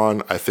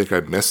Pokemon, I think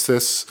I missed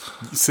this.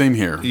 Same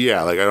here.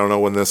 Yeah, like I don't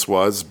know when this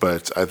was,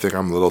 but I think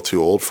I'm a little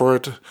too old for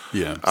it.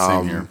 Yeah,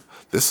 same here.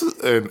 This is,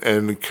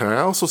 and can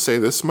I also say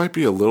this might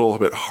be a little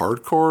bit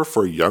hardcore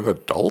for young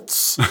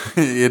adults?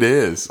 It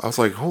is. I was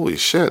like, holy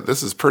shit,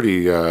 this is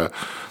pretty.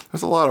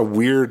 There's a lot of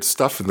weird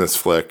stuff in this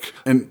flick.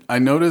 And I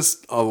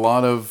noticed a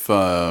lot of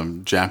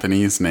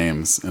Japanese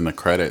names in the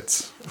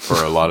credits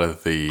for a lot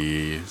of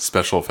the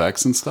special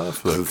effects and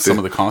stuff. Some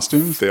of the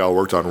costumes. They all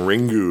worked on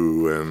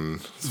Ringu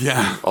and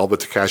all the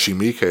Takashi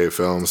Miike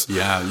films.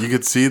 Yeah, you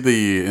could see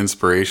the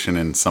inspiration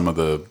in some of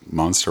the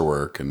monster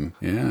work. And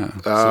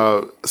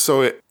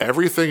so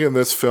everything in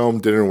this film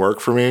didn't work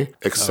for me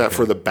except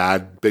for the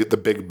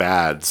big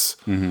bads.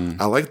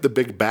 Mm-hmm. I like the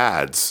big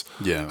bads.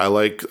 Yeah. I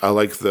like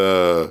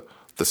the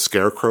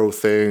scarecrow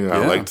thing.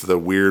 I liked the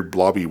weird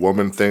blobby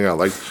woman thing. I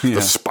liked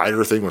the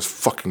spider thing was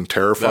fucking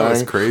terrifying. That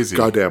was crazy.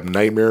 Goddamn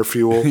nightmare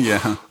fuel.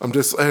 Yeah. I'm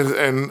just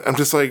and I'm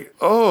just like,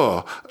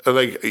 oh,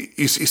 like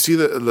you see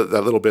that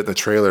little bit in the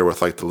trailer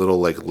with like the little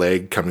like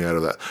leg coming out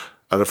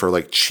of her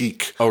like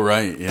cheek. Oh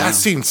right, yeah. That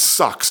scene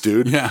sucks,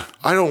 dude. Yeah.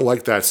 I don't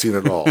like that scene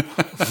at all.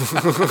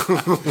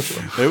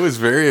 It was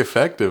very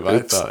effective, I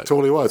thought. It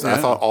totally was. Yeah. I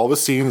thought all the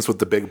scenes with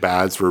the big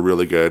bads were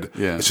really good.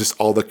 Yeah. It's just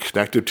all the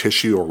connective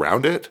tissue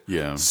around it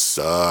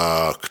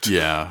sucked.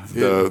 Yeah.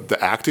 The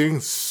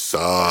acting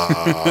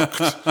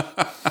sucked.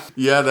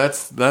 Yeah,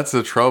 that's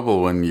the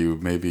trouble when you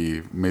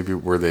maybe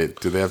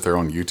do they have their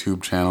own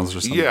YouTube channels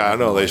or something? Yeah, I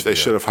know. They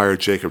should have hired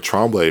Jacob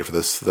Tremblay for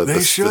the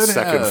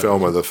second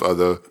film of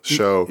the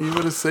show. He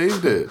would have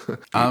saved it.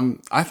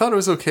 I thought it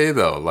was okay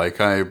though.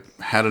 Like I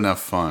had enough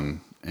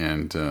fun.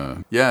 And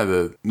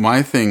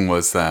my thing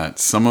was that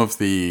some of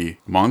the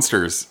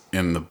monsters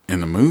in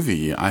the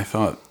movie, I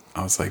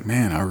was like,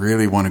 man, I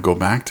really want to go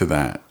back to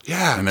that.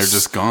 Yeah. And they're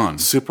just gone.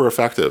 Super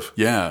effective.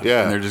 Yeah.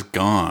 Yeah. And they're just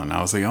gone.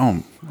 I was like,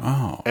 oh.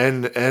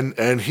 And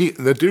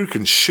the dude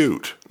can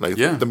shoot. Like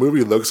the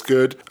movie looks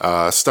good.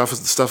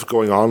 Stuff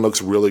going on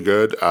looks really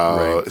good.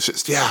 Right. It's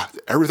just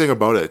everything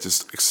about it,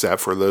 just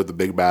except for the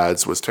big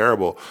bads, was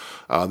terrible.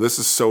 This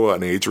is so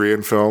an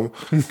Adrian film,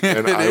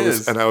 and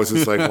I was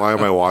just like, why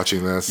am I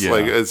watching this? Yeah.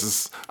 Like it's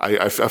just,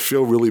 I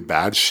feel really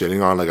bad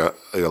shitting on like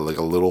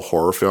a little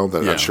horror film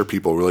that I'm sure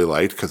people really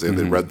liked because they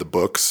read the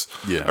books.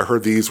 Yeah. I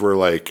heard these were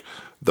like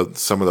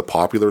some of the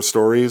popular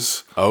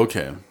stories.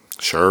 Okay.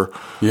 Sure.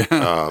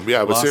 Yeah.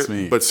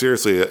 But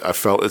seriously, it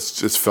felt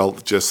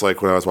just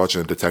like when I was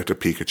watching Detective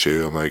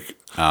Pikachu. I'm like,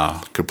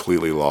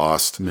 completely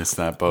lost. Missed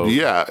that boat.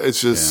 Yeah.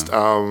 It's just,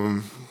 go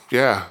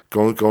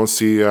and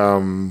see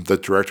the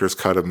director's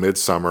cut of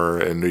Midsummer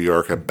in New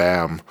York at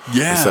BAM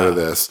instead of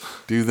this.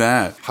 Do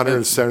that.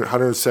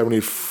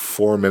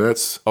 174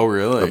 minutes. Oh,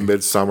 really? Of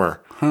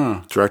Midsummer.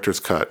 Director's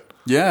cut.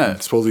 Yeah.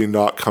 It's supposedly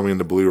not coming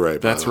to Blu-ray.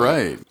 That's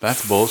right.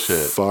 That's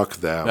bullshit. Fuck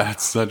them.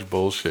 That's such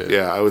bullshit.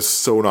 Yeah, I was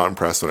so not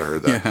impressed when I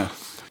heard that. Yeah.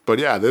 But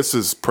yeah, this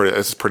is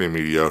pretty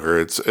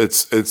mediocre.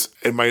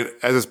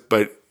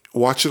 But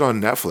watch it on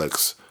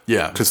Netflix.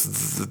 Yeah.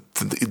 Because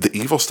the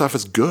evil stuff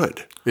is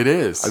good. It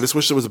is. I just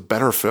wish it was a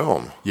better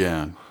film.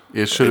 Yeah.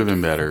 It should have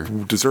been better.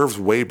 Deserves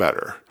way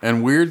better.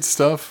 And weird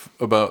stuff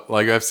about,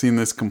 like, I've seen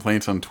this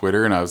complaint on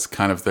Twitter, and I was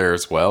kind of there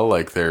as well.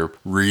 Like, they're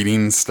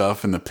reading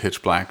stuff in the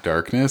pitch black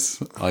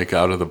darkness, like,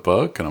 out of the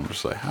book. And I'm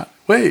just like,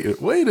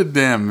 wait a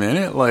damn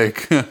minute.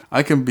 Like,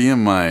 I can be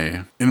in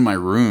my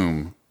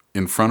room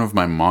in front of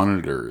my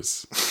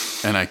monitors,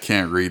 and I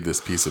can't read this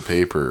piece of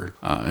paper.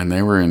 And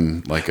they were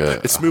in, like,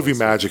 It's movie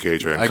magic,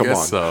 Adrian. Come on.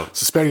 So.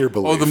 Suspend your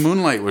belief. Oh, the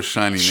moonlight was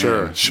shining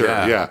in. Sure,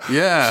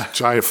 yeah.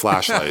 Giant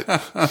flashlight.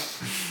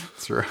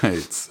 That's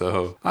right.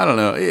 So I don't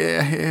know.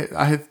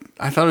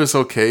 I thought it was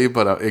okay,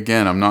 but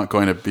again, I'm not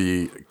going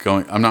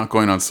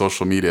on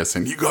social media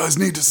saying you guys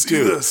need to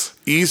see this.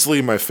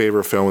 Easily, my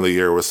favorite film of the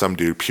year was some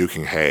dude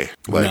puking hay.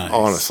 Like nice.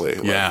 Honestly,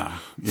 yeah,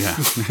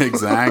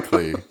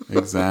 exactly.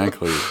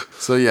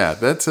 So yeah,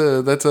 that's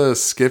a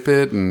skip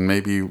it and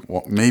maybe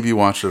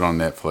watch it on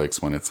Netflix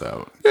when it's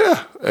out.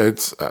 Yeah,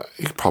 it's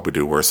you could probably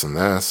do worse than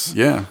this.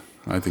 Yeah.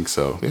 I think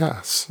so.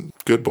 Yes,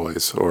 Good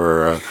Boys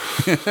or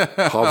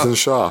Hobbs and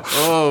Shaw.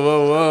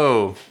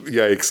 Whoa.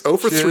 Yikes. 0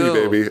 for 3, Chill.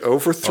 baby. 0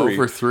 for 3. 0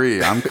 for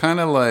 3. I'm kind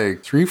of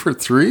like 3 for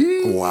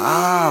 3.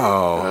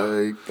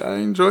 Wow. I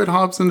enjoyed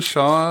Hobbs and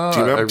Shaw. Do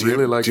you remember, I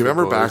really like. Do you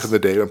remember back in the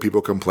day when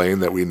people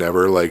complained that we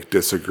never like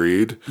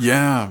disagreed?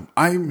 Yeah,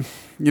 I've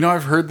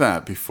heard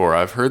that before.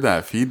 I've heard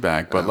that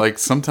feedback, but like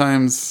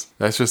sometimes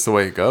that's just the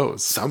way it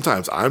goes.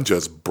 Sometimes I'm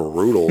just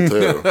brutal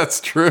too. That's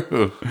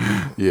true.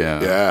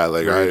 Yeah. Yeah,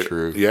 like very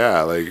true.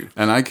 Yeah, like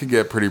And I could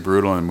get pretty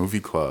brutal in a movie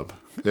club.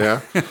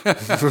 yeah.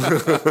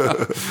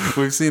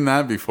 We've seen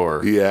that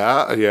before.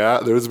 Yeah.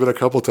 There's been a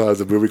couple times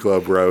at movie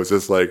club where I was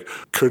just like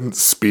couldn't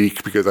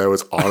speak because I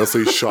was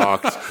honestly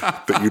shocked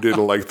that you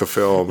didn't like the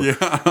film.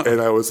 Yeah.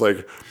 And I was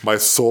like, my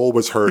soul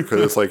was hurt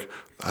because it's like,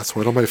 that's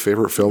one of my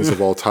favorite films of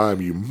all time,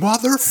 you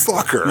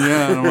motherfucker.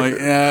 Yeah, and I'm like,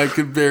 I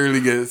could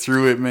barely get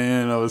through it,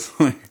 man. I was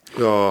like,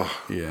 Oh.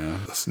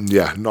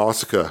 Yeah,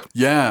 Nausicaa.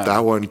 Yeah. That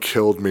one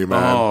killed me,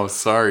 man. Oh,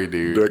 sorry,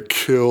 dude. That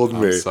killed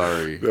me. I'm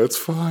sorry. That's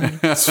fine.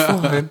 It's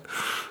fine.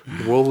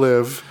 We'll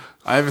live.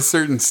 I have a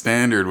certain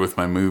standard with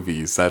my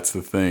movies. That's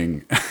the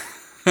thing.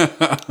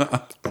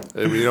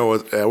 And you know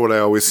what I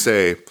always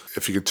say?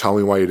 If you could tell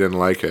me why you didn't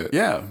like it,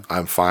 Yeah.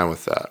 I'm fine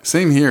with that.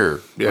 Same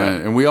here. Yeah.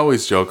 And we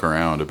always joke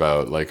around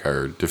about like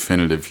our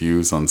definitive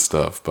views on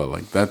stuff, but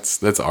like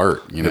that's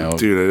art, you know?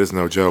 Dude, it is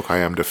no joke. I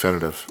am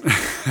definitive.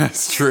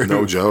 That's true.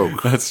 No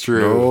joke. That's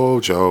true. No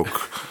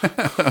joke.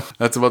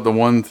 That's about the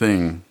one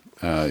thing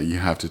you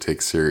have to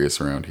take serious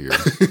around here.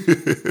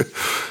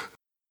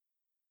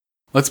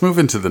 Let's move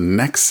into the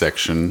next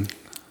section.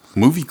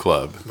 Movie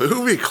Club.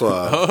 Movie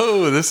Club.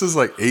 Oh, this is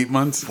like 8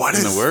 months in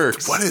the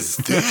works. What is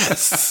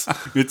this?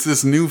 It's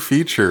this new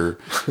feature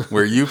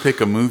where you pick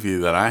a movie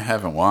that I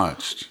haven't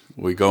watched.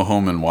 We go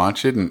home and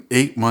watch it, and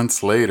 8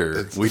 months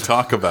later, we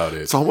talk about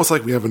it. It's almost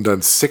like we haven't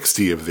done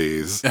 60 of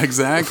these.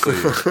 Exactly.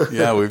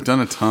 Yeah, we've done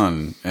a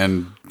ton.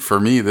 And for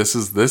me, this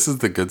is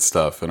the good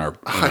stuff in our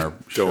show.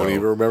 Don't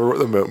even remember what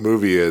the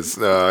movie is.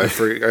 I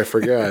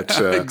forget.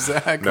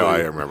 Exactly. No, I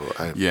remember.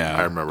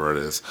 I remember what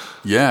it is.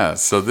 Yeah,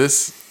 so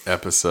this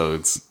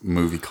episode's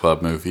movie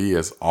club movie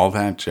is All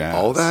That Jazz.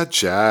 All That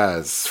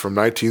Jazz from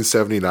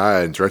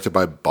 1979, directed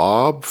by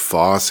Bob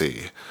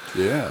Fosse.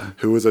 Yeah.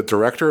 Who was a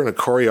director and a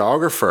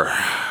choreographer.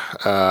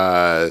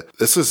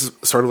 This is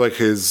sort of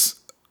like it's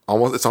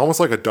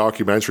almost like a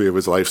documentary of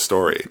his life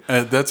story.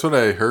 That's what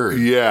I heard.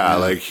 Yeah,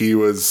 like he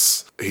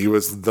was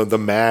the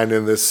man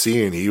in this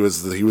scene. He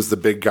was the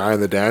big guy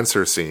in the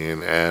dancer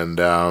scene, and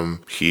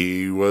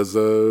he was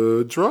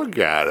a drug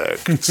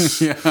addict.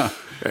 Yeah.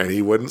 And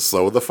he wouldn't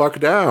slow the fuck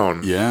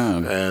down. Yeah.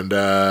 And,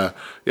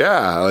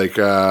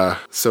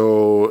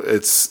 so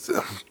it's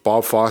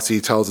Bob Fosse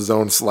tells his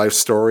own life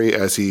story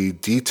as he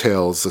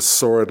details the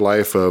sordid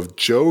life of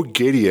Joe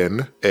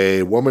Gideon,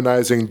 a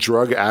womanizing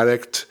drug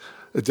addicted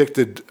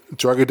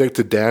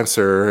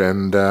dancer,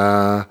 and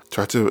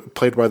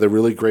played by the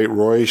really great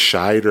Roy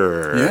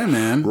Scheider. Yeah,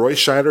 man. Roy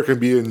Scheider can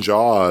be in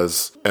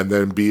Jaws and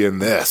then be in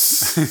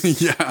this.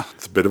 Yeah.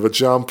 It's a bit of a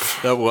jump.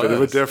 That was. Bit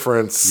of a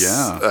difference.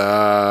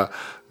 Yeah.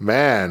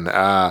 Man,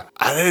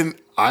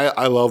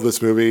 I love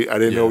this movie. I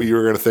didn't know what you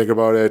were going to think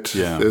about it.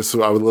 Yeah. I was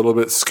a little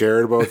bit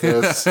scared about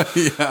this.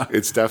 Yeah.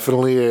 It's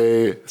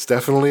definitely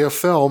a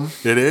film.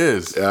 It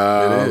is.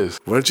 It is.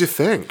 What did you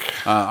think?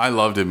 I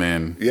loved it,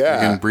 man. Yeah.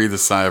 I can breathe a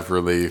sigh of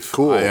relief.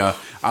 Cool.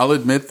 I'll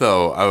admit,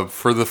 though,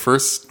 for the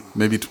first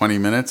maybe 20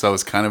 minutes, I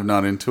was kind of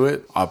not into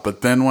it.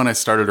 But then when I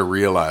started to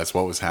realize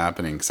what was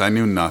happening, because I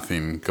knew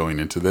nothing going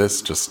into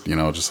this, just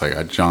like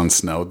I Jon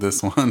Snow'd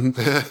this one.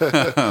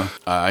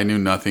 I knew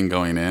nothing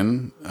going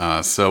in.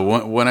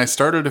 So when I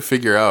started to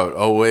figure out,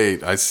 oh,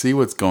 wait, I see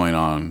what's going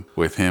on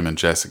with him and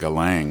Jessica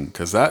Lange,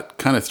 because that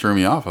kind of threw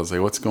me off. I was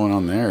like, what's going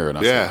on there? And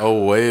I was like,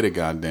 oh, wait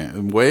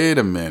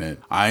a minute.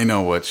 I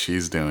know what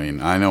she's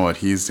doing. I know what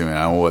he's doing.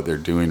 I know what they're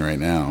doing right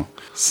now.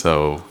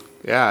 So...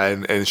 Yeah,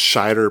 and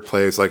Scheider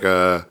plays like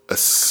a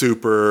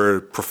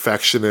super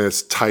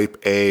perfectionist type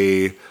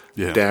A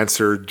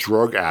dancer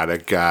drug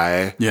addict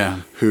guy. Yeah.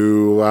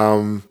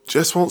 Who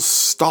just won't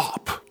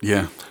stop.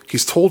 Yeah.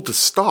 He's told to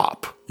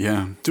stop.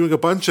 Yeah. Doing a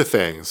bunch of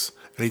things.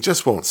 And he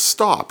just won't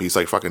stop. He's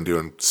like fucking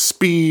doing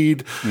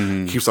speed.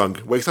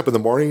 Mm-hmm. Wakes up in the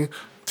morning,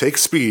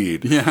 takes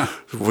speed. Yeah.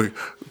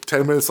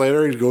 10 minutes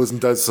later, he goes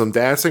and does some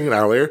dancing. An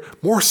hour later,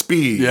 more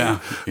speed. Yeah.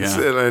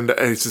 Yeah. And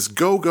it's just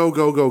go.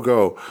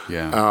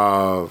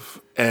 Yeah.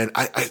 And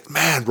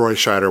man, Roy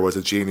Scheider was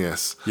a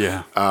genius.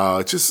 Yeah.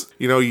 Just,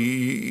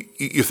 you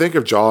think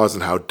of Jaws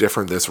and how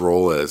different this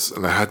role is.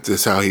 And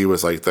this how he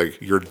was like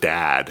your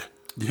dad.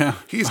 Yeah.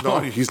 He's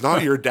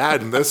not your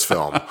dad in this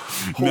film.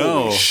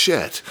 Holy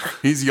shit.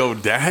 He's your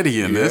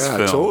daddy in this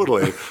film. Yeah,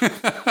 totally.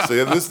 So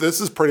yeah,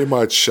 this is pretty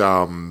much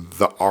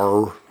the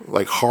R,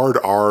 like hard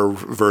R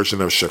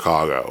version of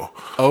Chicago.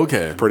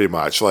 Okay. Pretty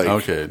much.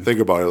 Think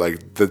about it,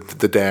 like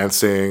the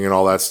dancing and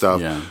all that stuff.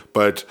 Yeah.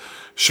 But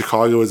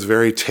Chicago is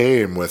very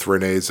tame with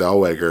Renee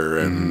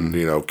Zellweger and,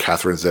 you know,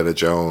 Catherine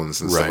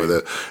Zeta-Jones and stuff like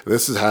that.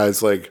 This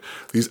has like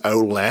these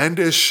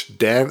outlandish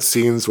dance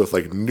scenes with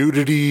like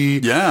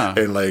nudity. Yeah.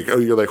 And like, oh,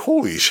 you're like,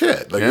 holy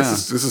shit. Like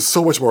this is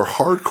so much more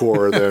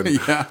hardcore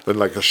than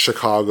like a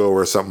Chicago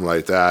or something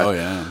like that. Oh,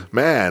 yeah.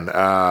 Man,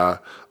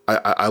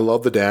 I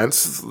love the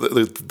dance,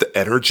 the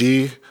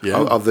energy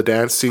of the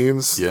dance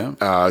scenes.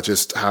 Yeah.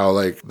 Just how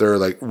like they're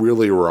like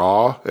really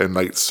raw and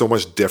like so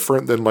much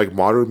different than like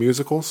modern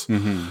musicals.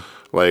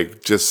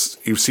 Like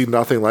just you've seen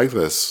nothing like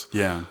this.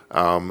 Yeah.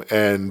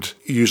 And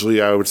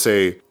usually I would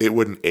say it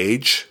wouldn't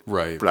age.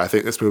 Right. But I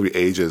think this movie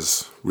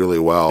ages really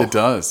well. It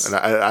does. And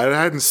I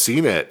hadn't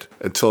seen it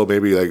until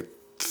maybe like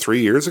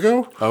 3 years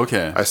ago.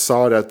 Okay. I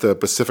saw it at the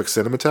Pacific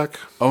Cinematheque.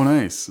 Oh,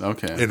 nice.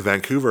 Okay. In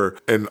Vancouver.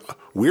 And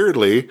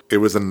weirdly, it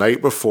was the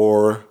night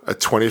before a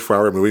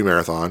 24-hour movie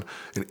marathon,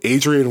 and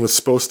Adrian was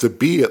supposed to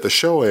be at the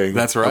showing.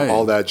 That's right. Of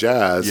All That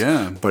Jazz.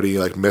 Yeah. But he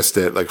like missed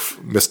it, like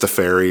missed a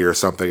ferry or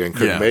something and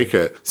couldn't make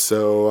it.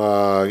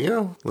 So, you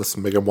know, let's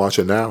make him watch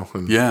it now.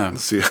 And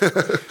see.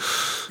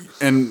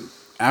 And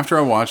after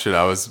I watched it,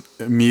 I was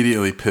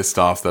immediately pissed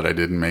off that I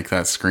didn't make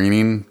that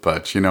screening.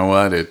 But you know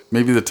what?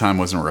 Maybe the time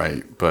wasn't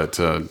right. But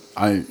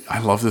I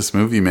love this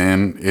movie,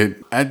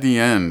 man.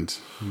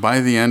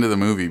 By the end of the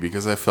movie,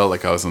 because I felt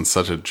like I was on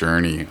such a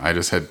journey, I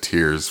just had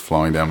tears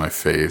flowing down my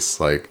face.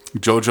 Like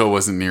JoJo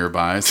wasn't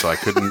nearby, so I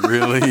couldn't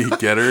really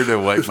get her to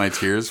wipe my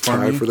tears for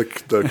me. Time for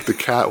the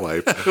cat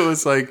wipe. It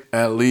was like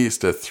at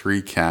least a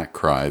 3-cat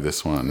cry,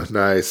 this one.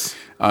 Nice.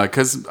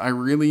 Because I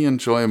really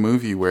enjoy a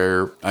movie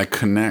where I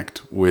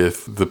connect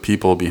with the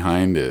people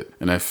behind it.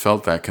 And I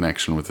felt that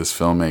connection with this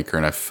filmmaker,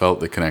 and I felt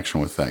the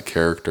connection with that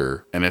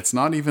character. And it's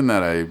not even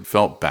that I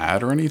felt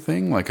bad or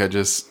anything. Like I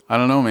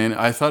don't know, man.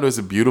 I thought it was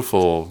a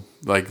beautiful,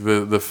 like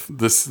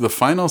the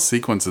final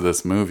sequence of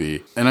this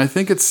movie. And I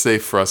think it's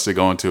safe for us to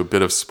go into a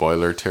bit of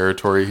spoiler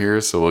territory here.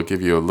 So we'll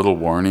give you a little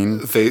warning.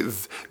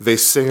 They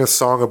sing a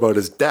song about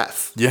his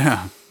death.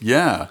 Yeah.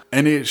 Yeah.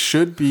 And it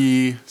should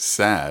be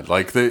sad.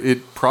 Like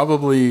it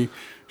probably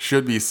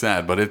should be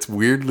sad, but it's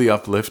weirdly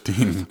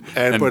uplifting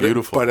and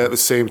beautiful. But at the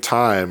same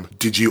time,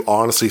 did you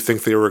honestly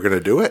think they were going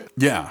to do it?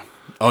 Yeah.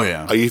 Oh,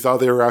 yeah. You thought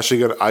they were actually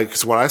going to...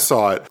 Because when I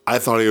saw it, I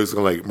thought he was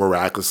going to, like,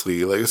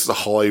 miraculously... Like, this is a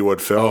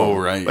Hollywood film. Oh,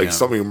 right, Like,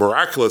 something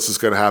miraculous is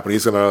going to happen.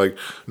 He's going to, like...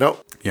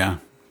 Nope. Yeah.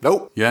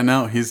 Nope. Yeah,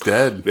 no, he's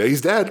dead. Yeah, he's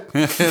dead.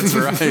 That's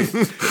right.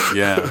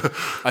 Yeah.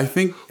 I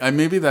think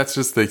maybe that's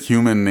just the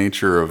human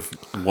nature of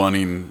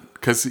wanting...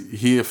 Because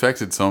he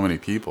affected so many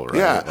people, right?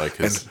 Yeah. Like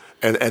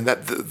and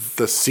that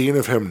the scene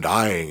of him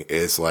dying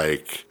is,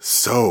 like,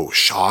 so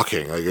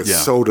shocking. Like, it's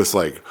so just,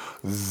 like...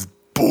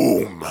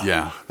 Boom.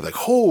 Yeah. Like,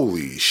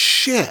 holy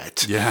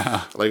shit.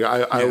 Yeah. Like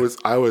I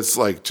was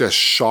like just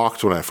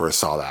shocked when I first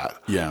saw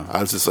that. Yeah. I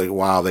was just like,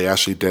 wow, they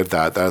actually did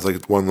that. That was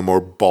like one of the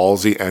more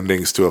ballsy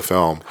endings to a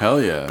film.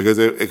 Hell yeah.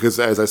 Because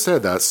as I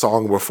said, that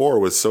song before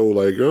was so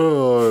like,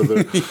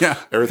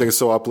 everything's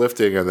so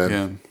uplifting, and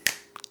then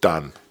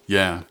done.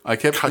 Yeah. I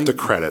kept cut to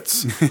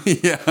credits.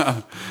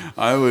 Yeah.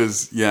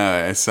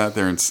 I sat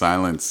there in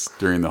silence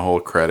during the whole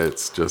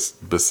credits,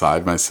 just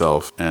beside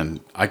myself.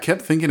 And I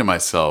kept thinking to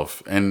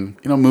myself, and,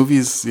 you know,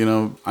 movies, you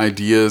know,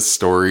 ideas,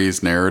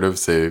 stories,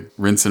 narratives, they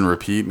rinse and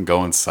repeat and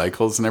go in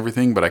cycles and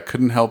everything. But I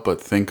couldn't help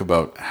but think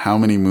about how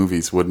many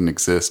movies wouldn't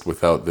exist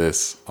without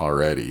this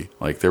already.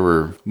 Like, there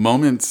were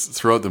moments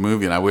throughout the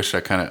movie, and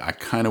I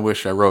kind of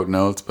wish I wrote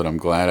notes, but I'm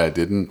glad I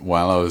didn't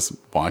while I was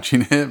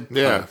watching it.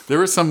 Yeah. There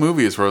were some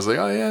movies where I was like,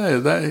 oh yeah,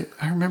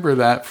 I remember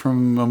that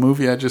from a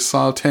movie I just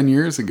saw 10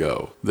 years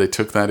ago. They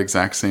took that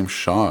exact same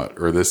shot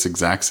or this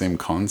exact same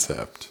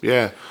concept.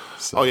 Yeah.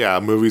 So. Oh yeah,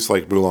 movies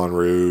like Moulin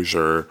Rouge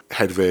or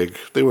Hedwig,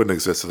 they wouldn't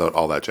exist without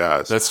All That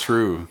Jazz. That's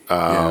true.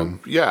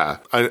 Yeah.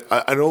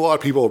 I know a lot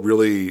of people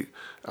really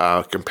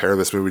compare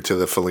this movie to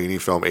the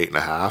Fellini film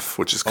 8.5,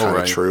 which is kind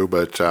of true,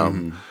 but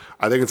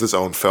I think it's its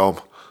own film.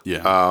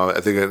 Yeah. I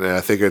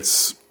think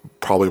it's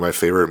probably my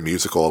favorite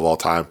musical of all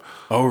time.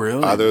 Oh,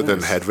 really? Other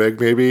than Hedwig,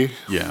 maybe.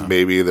 Yeah.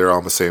 Maybe they're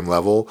on the same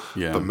level.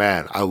 Yeah. But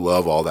man, I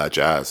love All That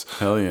Jazz.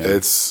 Hell yeah.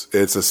 It's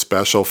a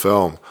special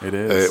film. It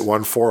is. It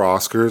won 4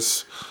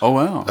 Oscars. Oh,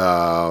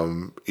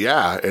 wow.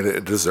 Yeah, and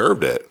it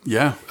deserved it.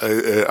 Yeah.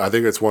 I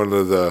think it's one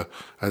of the,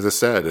 as I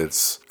said,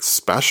 it's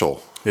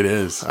special. It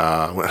is.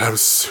 I was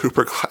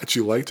super glad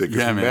you liked it.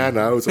 Yeah, man,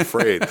 I was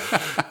afraid.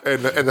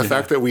 and the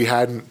fact that we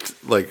hadn't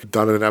like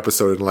done an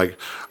episode, and like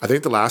I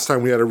think the last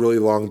time we had a really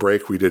long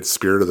break, we did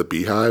Spirit of the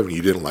Beehive, and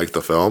you didn't like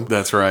the film.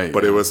 That's right.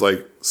 But it was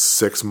like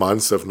 6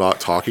 months of not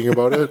talking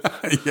about it.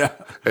 Yeah.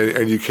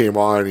 And you came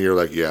on, and you're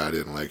like, yeah, I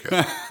didn't like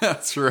it.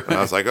 That's right. And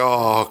I was like,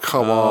 oh,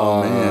 come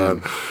on.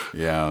 Man.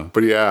 Yeah.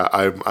 But yeah,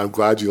 I'm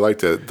glad you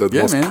liked it. The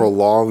most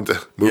prolonged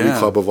movie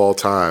club of all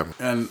time.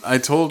 And I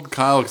told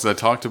Kyle, because I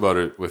talked about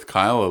it with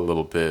Kyle a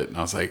little bit, and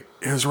I was like,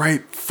 it was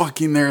right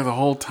fucking there the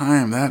whole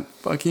time. That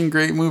fucking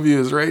great movie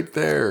is right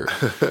there.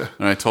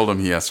 And I told him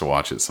he has to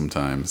watch it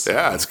sometimes.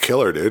 Yeah, it's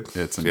killer, dude.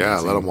 It's amazing. Yeah,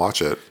 let him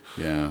watch it.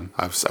 Yeah.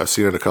 I've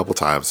seen it a couple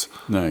times.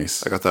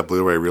 Nice. I got that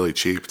Blu-ray really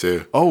cheap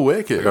too. Oh,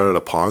 wicked. I got it at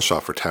a pawn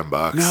shop for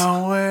 $10.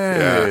 No way.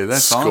 Yeah,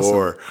 That's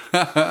score.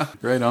 awesome.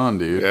 Right on,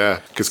 dude. Yeah,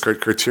 because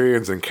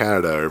Criterions in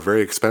Canada are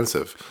very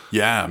expensive.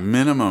 Yeah,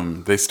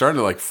 minimum. They start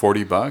at like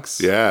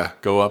 $40. Yeah.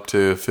 Go up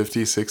to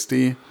 50,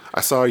 60. I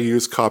saw a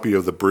used copy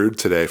of The Brood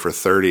today for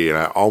 $30, and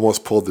I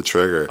almost pulled the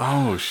trigger.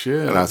 Oh,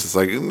 shit. And I was just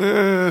like,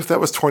 nah, if that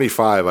was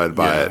 $25, I'd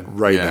buy it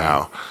right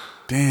now.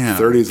 Damn.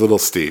 30 is a little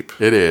steep.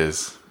 It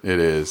is. It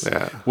is.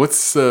 Yeah.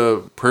 What's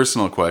the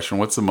personal question?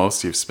 What's the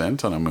most you've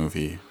spent on a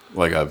movie?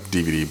 Like a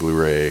DVD,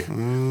 Blu-ray,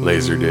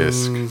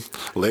 Laserdisc?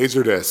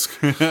 Laserdisc.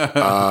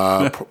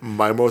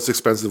 My most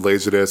expensive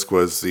Laserdisc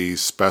was the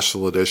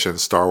special edition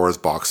Star Wars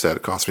box set.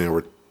 It cost me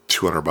over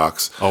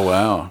 $200. Oh,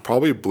 wow.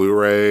 Probably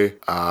Blu-ray.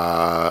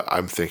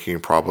 I'm thinking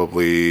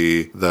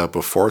probably the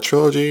Before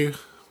trilogy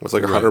was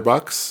like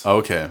 $100.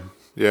 Okay.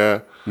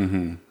 Yeah.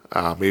 Mm-hmm.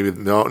 Maybe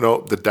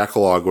no. The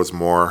Decalogue was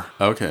more.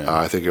 Okay.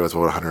 I think it was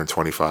about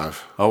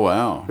 125. Oh,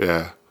 wow.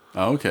 Yeah.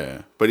 Okay.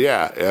 But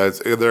yeah,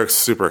 they're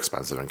super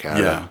expensive in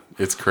Canada. Yeah,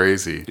 it's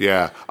crazy.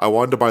 Yeah, I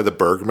wanted to buy the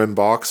Bergman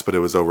box, but it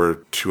was over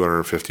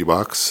 $250.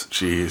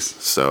 Jeez.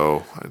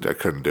 So I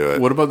couldn't do it.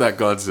 What about that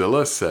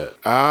Godzilla set?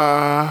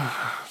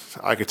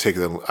 I could take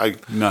them.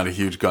 Not a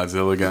huge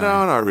Godzilla guy.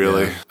 No, not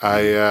really.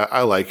 Yeah.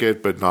 I like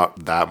it, but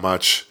not that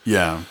much.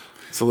 Yeah.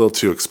 It's a little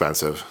too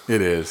expensive.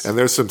 It is. And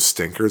there's some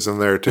stinkers in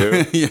there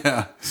too.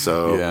 Yeah.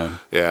 So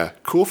yeah.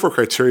 Cool for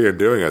Criterion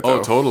doing it though.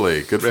 Oh,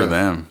 totally. Good for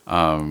them.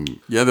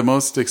 The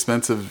most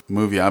expensive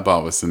movie I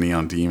bought was The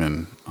Neon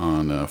Demon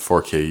on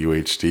 4K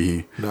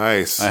UHD.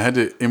 Nice. I had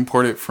to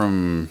import it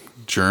from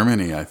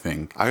Germany, I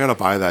think. I gotta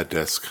buy that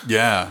disc.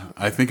 Yeah,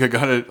 I think I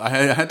got it. I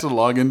had to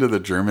log into the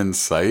German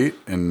site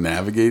and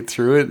navigate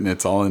through it, and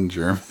it's all in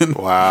German.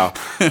 Wow.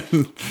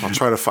 I'll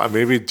try to find,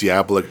 maybe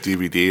Diabolic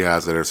DVD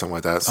has it or something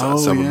like that.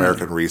 Some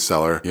American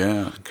reseller.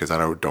 Yeah. Because I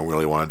don't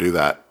really want to do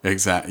that.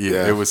 Exactly.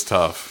 Yeah. It was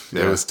tough.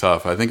 Yeah. It was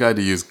tough. I think I had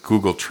to use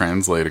Google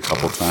Translate a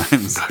couple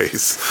times.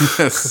 Nice.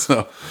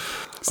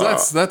 So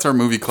that's our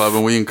movie club,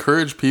 and we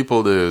encourage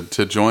people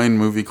to join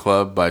Movie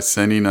Club by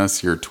sending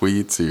us your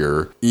tweets,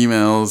 your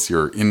emails,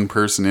 your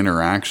in-person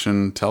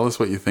interaction. Tell us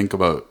what you think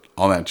about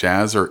all that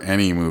jazz or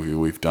any movie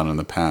we've done in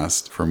the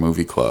past for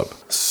Movie Club.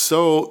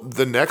 So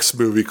the next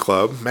Movie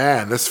Club,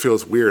 man, this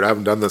feels weird. I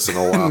haven't done this in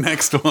a while.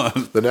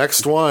 The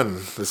next one.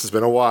 This has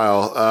been a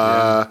while.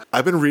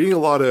 I've been reading a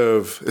lot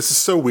of, this is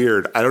so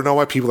weird. I don't know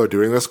why people are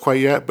doing this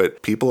quite yet,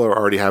 but people are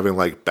already having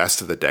like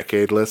best of the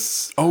decade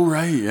lists. Oh,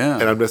 right, yeah.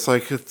 And I'm just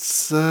like,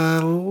 it's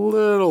a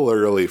little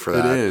early for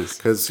that. It is.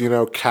 Because,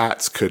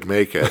 Cats could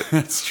make it.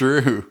 That's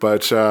true.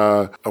 But,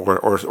 or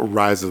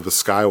Rise of the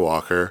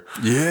Skywalker.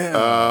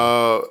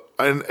 Yeah.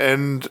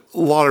 And a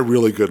lot of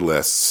really good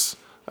lists.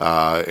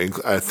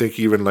 I think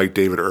even like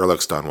David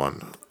Ehrlich's done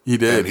one. He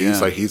did.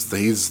 And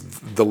he's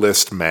the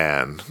list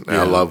man. And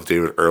I love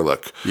David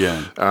Ehrlich.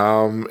 Yeah.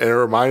 And it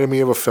reminded me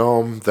of a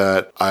film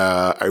that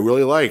I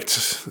really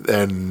liked,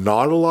 and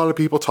not a lot of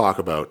people talk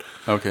about.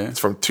 Okay. It's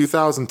from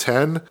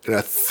 2010, and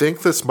I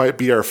think this might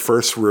be our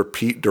first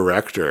repeat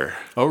director.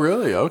 Oh,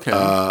 really? Okay.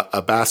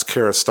 Abbas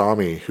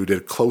Kiarostami, who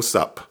did Close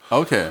Up.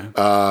 Okay.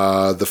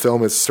 The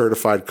film is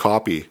Certified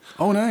Copy.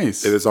 Oh,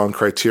 nice. It is on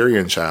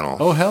Criterion Channel.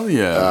 Oh, hell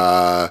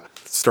yeah.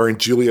 Starring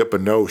Juliette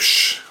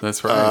Binoche.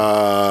 That's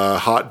right.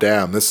 Hot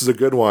damn. This is a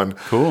good one.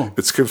 Cool.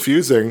 It's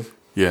confusing.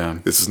 Yeah.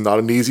 This is not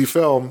an easy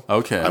film.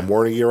 Okay. I'm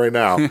warning you right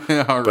now. All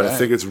but right. I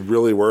think it's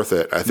really worth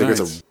it. I think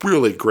it's a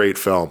really great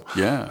film.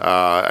 Yeah.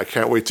 I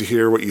can't wait to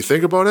hear what you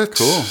think about it.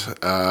 Cool.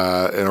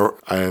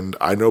 And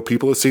I know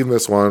people have seen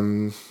this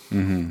one.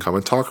 Mm-hmm. Come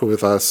and talk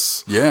with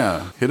us.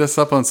 Yeah. Hit us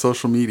up on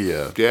social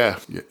media. Yeah.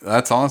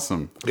 That's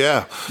awesome.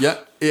 Yeah. Yeah.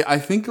 I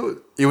think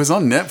it was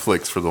on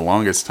Netflix for the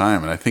longest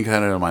time, and I think I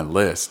had it on my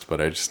list,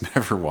 but I just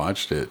never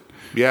watched it.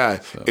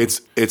 Yeah. So.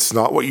 It's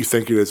not what you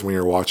think it is when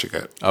you're watching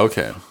it.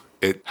 Okay.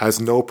 It has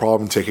no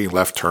problem taking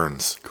left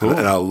turns. Cool.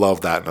 And I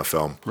love that in a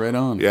film. Right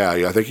on. Yeah,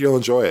 I think you'll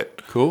enjoy it.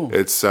 Cool.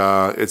 It's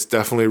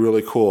definitely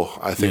really cool.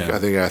 I think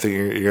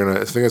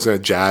it's gonna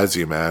jazz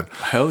you, man.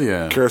 Hell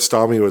yeah.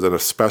 Kiarostami was a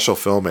special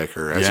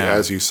filmmaker,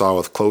 as you saw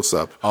with Close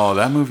Up. Oh,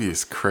 that movie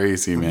is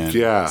crazy, man.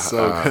 Yeah.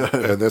 So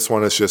good. And this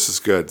one is just as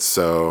good.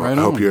 So I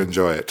hope you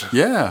enjoy it.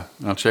 Yeah,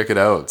 I'll check it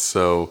out.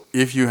 So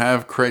if you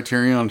have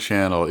Criterion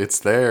Channel, it's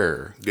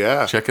there.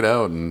 Yeah. Check it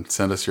out and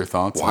send us your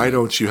thoughts. Why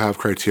don't you have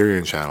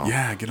Criterion Channel?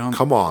 Yeah, get on.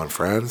 Come on,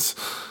 friends.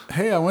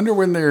 Hey, I wonder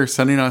when they're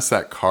sending us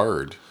that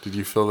card. Did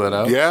you fill that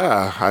out?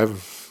 Yeah,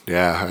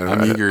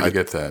 I'm eager to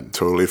get that.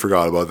 Totally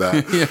forgot about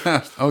that.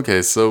 Yeah.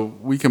 Okay, so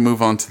we can move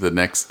on to the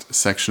next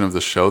section of the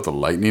show, the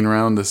lightning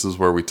round. This is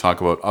where we talk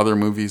about other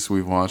movies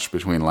we've watched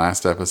between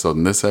last episode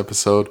and this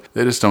episode.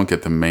 They just don't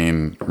get the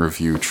main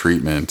review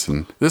treatment.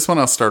 And this one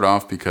I'll start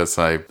off because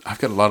I've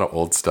got a lot of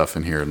old stuff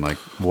in here and like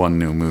one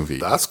new movie.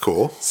 That's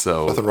cool.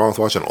 So nothing wrong with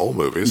watching old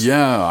movies.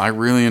 Yeah, I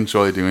really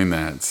enjoy doing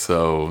that.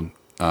 So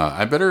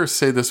I better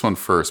say this one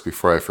first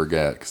before I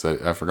forget, because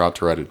I forgot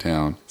to write it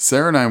down.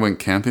 Sarah and I went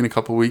camping a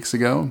couple weeks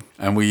ago,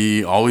 and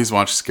we always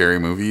watch scary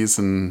movies,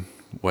 and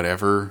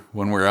whatever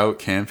when we're out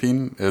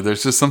camping.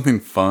 There's just something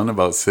fun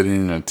about sitting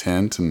in a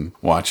tent and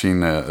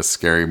watching a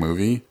scary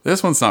movie.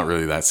 This one's not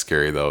really that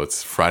scary, though.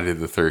 It's Friday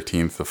the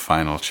 13th, the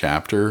final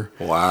chapter.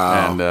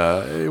 Wow.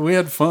 And we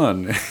had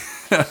fun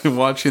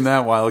watching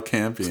that while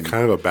camping.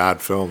 Kind of a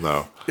bad film,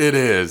 though. It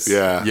is.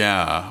 Yeah.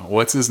 Yeah.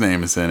 What's his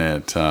name is in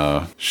it?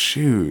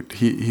 Shoot.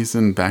 He's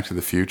in Back to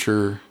the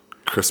Future.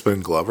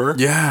 Crispin Glover?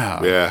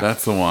 Yeah. Yeah.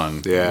 That's the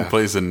one. Yeah. He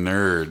plays a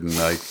nerd and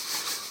like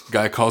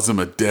guy calls him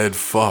a dead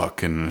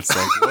fuck, and it's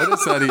like, what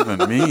does that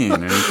even mean?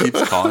 And he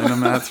keeps calling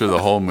him that through the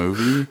whole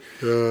movie.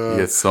 He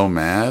gets so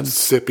mad.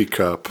 Sippy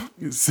cup.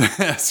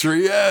 That's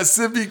right. Yeah,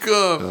 sippy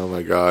cup. Oh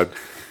my god.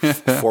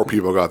 4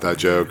 people got that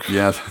joke.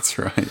 Yeah, that's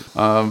right.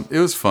 It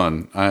was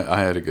fun. I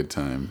had a good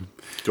time.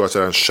 Did you watch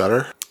that on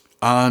Shudder?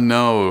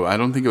 No, I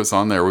don't think it was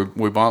on there.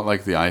 We bought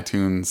like the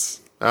iTunes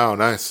Oh,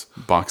 nice.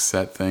 box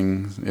set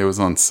thing. It was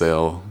on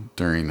sale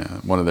during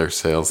one of their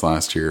sales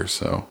last year.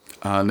 So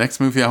next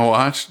movie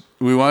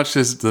we watched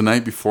this the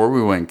night before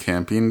we went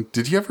camping.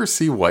 Did you ever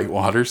see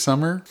Whitewater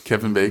Summer?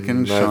 Kevin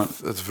Bacon, Sean.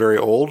 That's very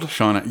old.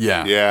 Sean,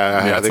 yeah,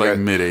 I it's think like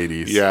mid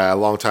 '80s. Yeah, a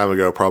long time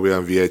ago, probably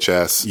on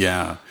VHS.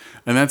 Yeah.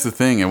 And that's the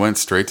thing. It went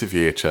straight to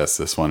VHS,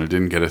 this one. It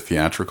didn't get a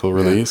theatrical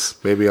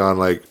release. Maybe on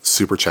like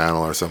Super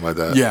Channel or something like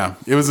that. Yeah.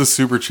 It was a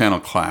Super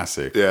Channel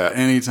classic. Yeah.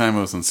 Anytime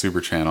it was on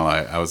Super Channel,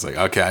 I was like,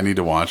 okay, I need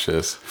to watch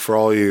this. For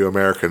all you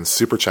Americans,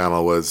 Super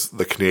Channel was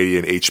the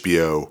Canadian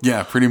HBO.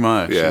 Yeah, pretty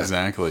much. Yeah.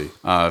 Exactly.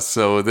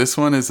 So this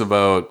one is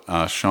about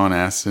Sean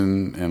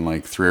Astin and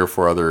like 3 or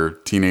 4 other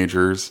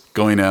teenagers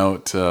going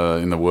out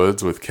in the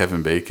woods with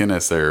Kevin Bacon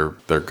as their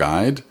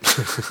guide.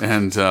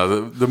 And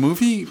the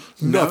movie...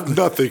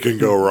 Nothing can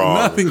go wrong.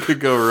 Nothing could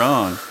go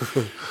wrong.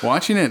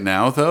 Watching it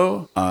now,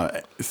 though,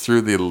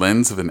 through the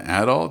lens of an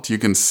adult, you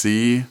can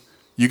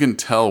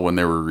tell when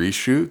there were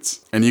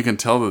reshoots, and you can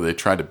tell that they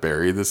tried to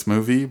bury this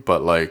movie,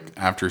 but like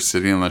after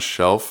sitting on the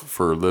shelf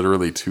for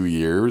literally 2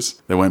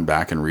 years, they went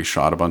back and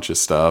reshot a bunch of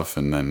stuff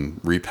and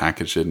then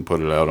repackaged it and put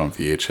it out on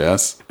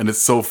VHS. And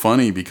it's so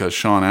funny because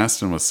Sean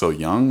Astin was so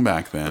young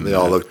back then. They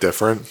all look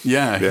different.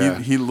 Yeah.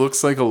 He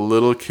looks like a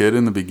little kid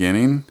in the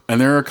beginning, and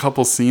there are a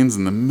couple scenes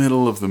in the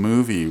middle of the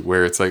movie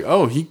where it's like,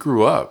 oh, he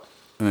grew up.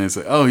 And it's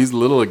like, oh, he's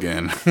little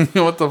again.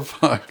 What the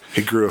fuck?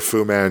 He grew a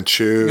Fu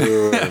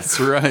Manchu. That's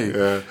right.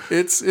 Yeah.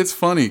 It's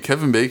funny.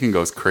 Kevin Bacon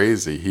goes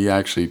crazy. He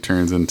actually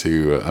turns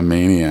into a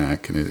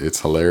maniac, and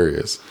it's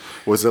hilarious.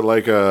 Was it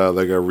like a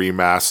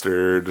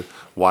remastered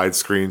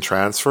widescreen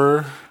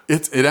transfer?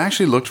 It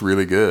actually looked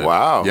really good.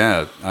 Wow.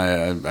 Yeah,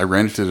 I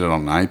rented it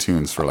on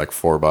iTunes for like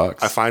 $4.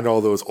 I find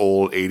all those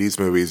old 80s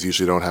movies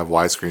usually don't have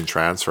widescreen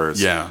transfers.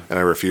 Yeah. And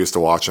I refuse to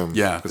watch them.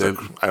 Yeah. Because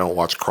I don't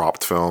watch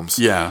cropped films.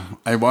 Yeah.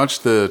 I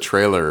watched the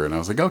trailer and I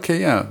was like, okay,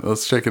 yeah,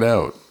 let's check it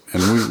out.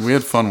 And we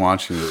had fun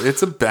watching it.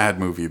 It's a bad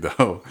movie,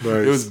 though. Nice.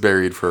 It was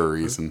buried for a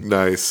reason.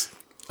 Nice.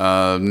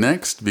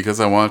 Next, because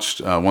I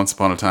watched Once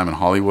Upon a Time in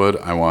Hollywood,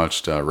 I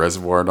watched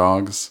Reservoir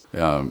Dogs.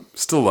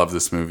 Still love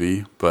this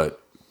movie, but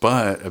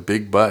a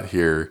big but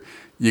here.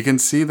 You can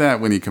see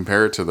that when you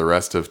compare it to the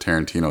rest of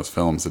Tarantino's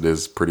films, it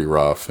is pretty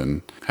rough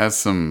and has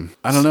some,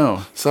 I don't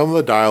know. Some of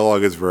the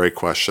dialogue is very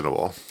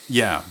questionable.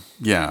 Yeah.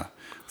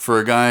 For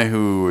a guy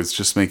who is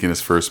just making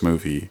his first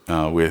movie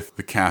with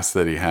the cast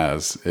that he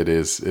has, it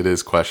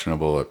is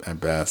questionable at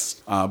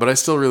best. But I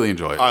still really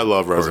enjoy it. I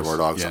love Reservoir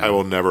Dogs. Yeah. I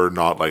will never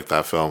not like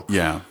that film.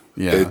 Yeah.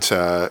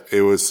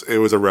 It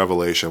was a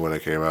revelation when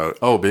it came out.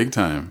 Oh, big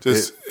time!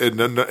 And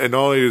not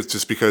only is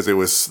just because it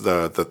was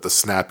the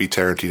snappy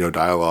Tarantino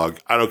dialogue.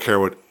 I don't care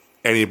what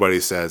anybody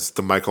says.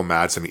 The Michael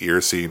Madsen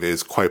ear scene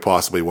is quite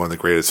possibly one of the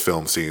greatest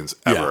film scenes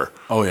ever.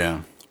 Yeah. Oh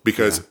yeah.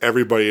 Because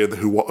everybody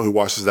who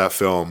watches that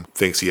film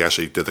thinks he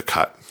actually did the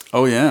cut.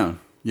 Oh yeah.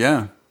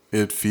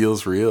 It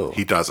feels real.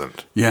 He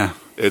doesn't. Yeah.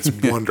 It's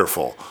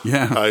wonderful.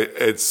 Yeah.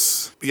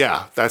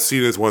 That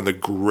scene is one of the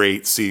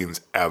great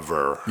scenes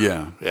ever.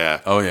 Yeah.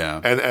 Yeah. Oh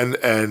yeah.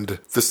 And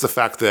just the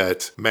fact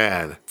that,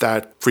 man,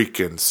 that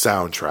freaking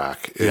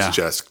soundtrack is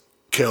just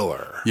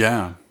killer.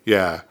 Yeah.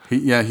 Yeah.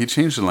 He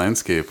changed the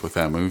landscape with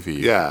that movie.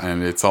 Yeah.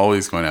 And it's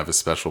always going to have a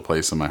special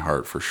place in my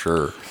heart for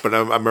sure. But I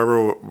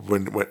remember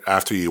when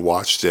after you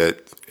watched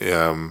it,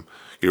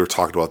 you were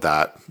talking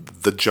about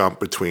the jump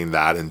between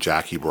that and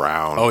Jackie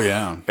Brown. Oh,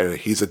 yeah. And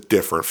he's a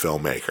different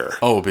filmmaker.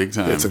 Oh, big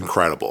time. It's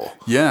incredible.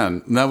 Yeah,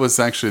 and that was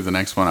actually the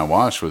next one I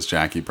watched was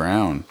Jackie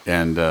Brown.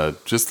 And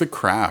just the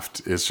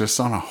craft is just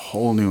on a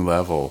whole new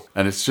level.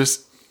 And it's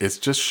just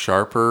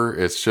sharper.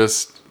 It's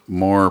just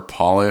more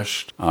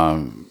polished.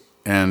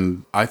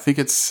 And I think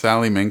it's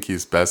Sally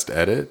Menke's best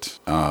edit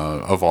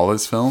of all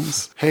his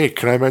films. Hey,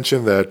 can I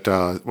mention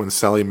that when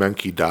Sally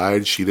Menke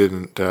died, she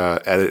didn't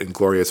edit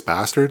Inglourious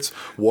Bastards?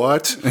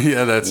 What?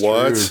 Yeah, that's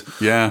true.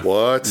 Yeah.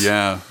 What?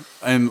 Yeah.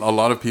 And a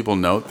lot of people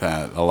note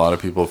that. A lot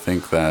of people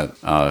think that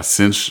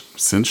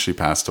since she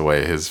passed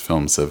away, his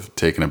films have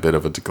taken a bit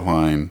of a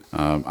decline.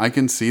 I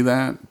can see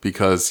that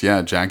because,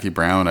 Jackie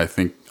Brown, I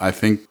think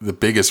the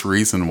biggest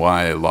reason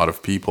why a lot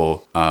of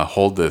people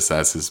hold this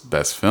as his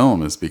best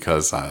film is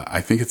because I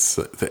think it's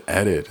the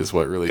edit is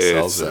what really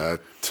sells it. It's a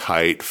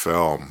tight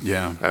film.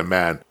 Yeah. And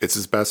man, it's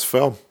his best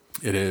film.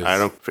 It is. I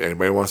don't. If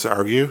anybody wants to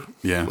argue,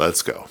 Yeah.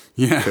 let's go.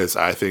 Yeah. Because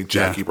I think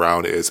Jackie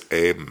Brown is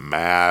a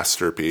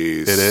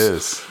masterpiece. It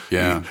is.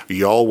 Yeah.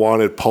 Y'all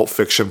wanted Pulp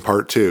Fiction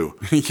Part 2.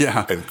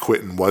 Yeah. And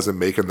Quentin wasn't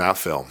making that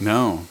film.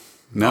 No,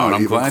 Not and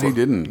I'm even glad he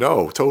didn't.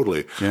 No,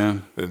 totally. Yeah.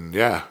 And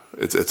yeah,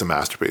 it's a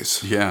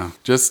masterpiece. Yeah,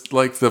 just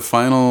like the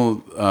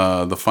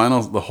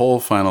whole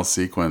final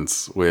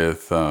sequence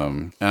with,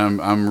 and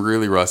I'm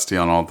really rusty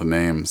on all the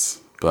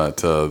names, but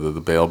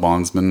the bail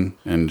bondsman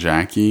and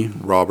Jackie.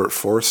 Robert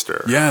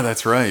Forster. Yeah,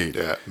 that's right.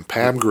 Yeah. And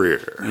Pam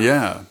Grier.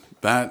 Yeah,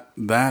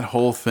 that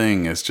whole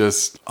thing is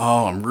just,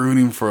 I'm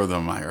rooting for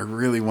them. I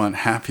really want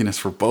happiness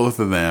for both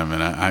of them,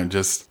 and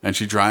and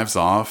she drives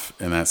off,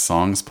 and that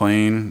song's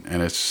playing,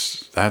 and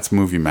that's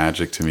movie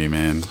magic to me,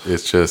 man.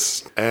 It's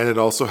just, And it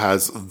also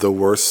has the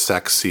worst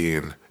sex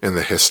scene in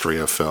the history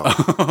of film.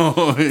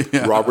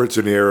 yeah. Robert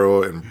De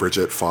Niro and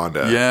Bridget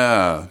Fonda.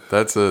 Yeah,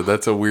 that's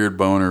a weird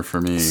boner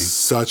for me.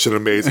 Such an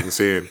amazing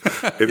scene.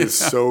 It is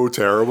so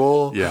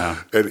terrible.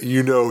 Yeah. And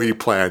he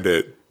planned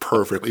it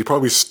perfectly. He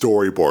probably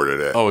storyboarded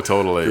it. Oh,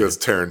 totally. Because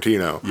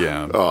Tarantino.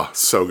 Yeah. Oh,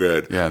 so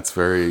good. Yeah, it's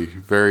very,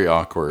 very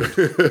awkward,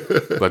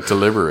 but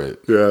deliberate.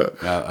 Yeah.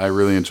 I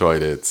really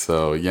enjoyed it.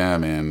 So, yeah,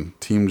 man,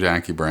 Team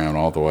Jackie Brown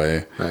all the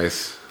way.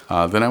 Nice.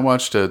 Then I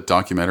watched a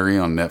documentary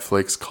on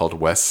Netflix called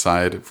West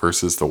Side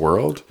versus the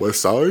World.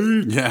 West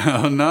Side?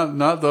 Yeah,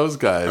 not those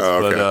guys.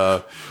 Oh, okay.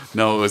 But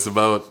no, it was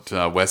about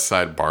West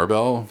Side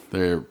Barbell.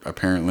 They're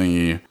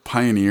apparently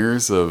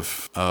pioneers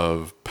of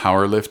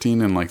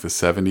powerlifting in like the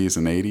 70s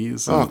and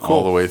 80s, and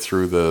all the way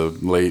through the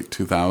late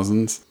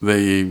 2000s.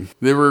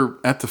 They were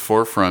at the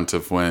forefront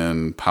of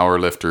when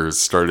powerlifters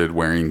started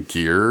wearing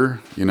gear,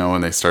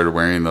 and they started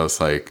wearing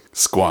those like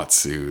squat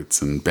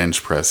suits and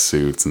bench press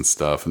suits and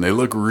stuff, and they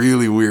look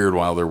really weird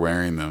while they're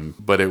wearing them.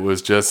 But it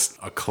was just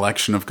a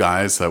collection of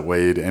guys that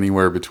weighed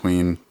anywhere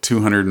between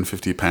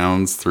 250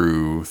 pounds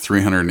through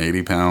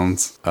 380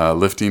 pounds,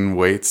 lifting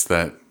weights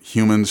that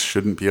humans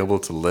shouldn't be able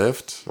to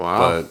lift.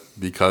 Wow. But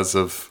because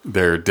of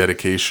their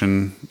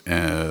dedication,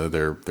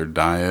 their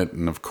diet,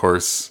 and of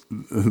course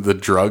the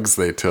drugs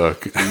they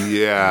took,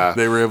 Yeah.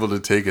 they were able to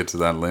take it to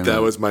that limit.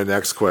 That was my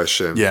next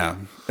question. Yeah,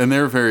 and they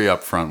were very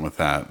upfront with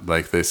that.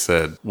 Like they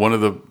said, one of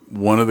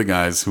the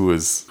guys who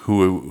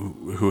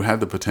had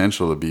the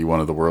potential to be one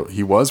of the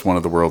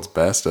world's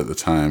best at the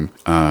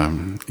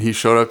time. He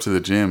showed up to the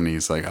gym and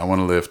he's like, I want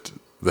to lift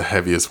the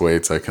heaviest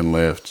weights I can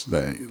lift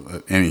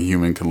that any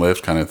human can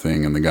lift, kind of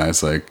thing. And the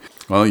guy's like,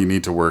 well, you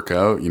need to work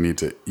out, you need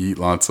to eat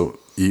lots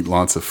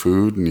of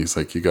food, and he's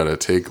like, you got to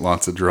take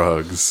lots of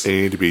drugs. You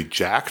need to be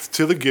jacked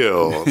to the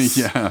gills.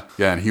 Yeah,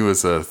 and he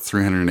was a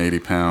 380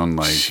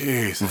 pound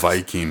Jesus.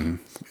 Viking.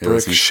 It Brick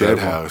was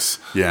incredible. shithouse.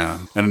 Yeah,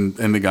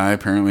 and the guy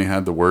apparently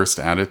had the worst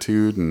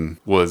attitude and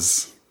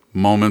was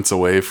moments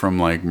away from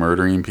like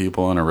murdering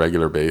people on a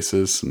regular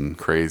basis, and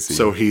crazy.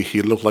 So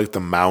he looked like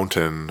the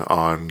Mountain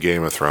on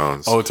Game of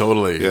Thrones. Oh,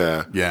 totally.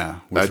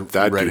 Yeah. With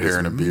That red dude hair is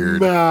and a beard.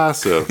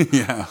 massive.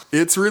 Yeah,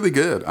 it's really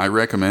good. I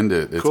recommend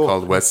it. It's Cool.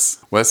 called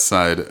West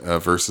Side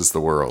versus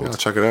the World. I'll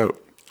check it out.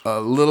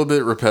 A little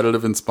bit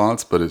repetitive in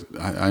spots, but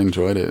I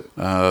enjoyed it.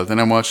 Then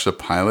I watched a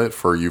pilot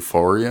for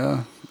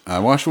Euphoria. I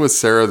watched it with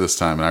Sarah this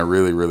time, and I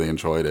really, really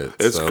enjoyed it.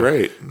 It's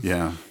great.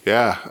 Yeah.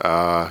 Yeah.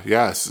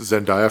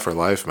 Zendaya for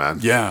life, man.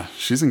 Yeah,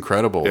 she's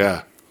incredible.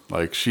 Yeah.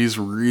 Like, she's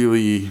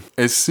really...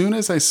 As soon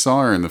as I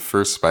saw her in the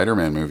first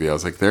Spider-Man movie, I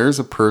was like, there's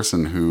a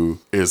person who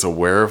is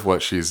aware of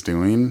what she's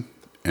doing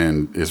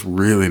and is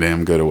really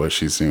damn good at what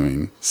she's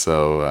doing.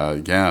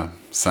 So, yeah,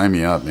 sign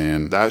me up,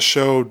 man. That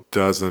show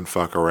doesn't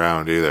fuck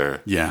around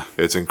either. Yeah.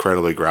 It's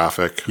incredibly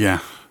graphic. Yeah.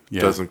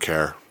 Doesn't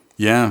care.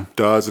 Yeah.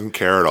 Doesn't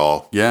care at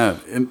all. Yeah.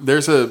 And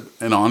there's an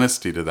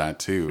honesty to that,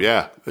 too.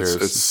 Yeah.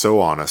 It's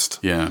so honest.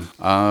 Yeah.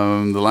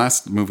 The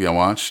last movie I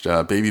watched,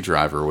 Baby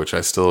Driver, which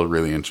I still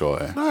really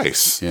enjoy.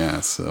 Nice.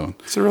 Yeah, so...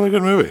 It's a really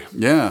good movie.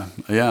 Yeah,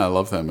 I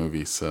love that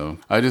movie. So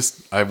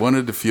I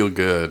wanted to feel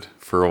good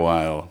for a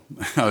while.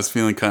 I was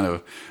feeling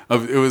it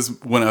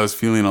was when I was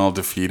feeling all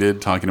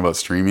defeated talking about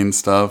streaming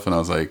stuff, and I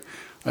was like,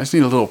 I just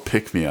need a little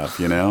pick-me-up,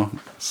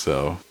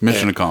 So,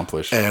 mission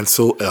accomplished.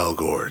 Ansel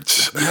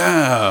Elgort.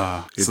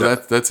 Yeah. So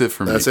that's it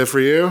for me. That's it for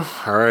you?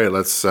 All right,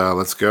 let's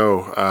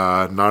go.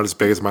 Not as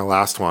big as my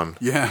last one.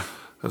 Yeah.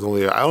 I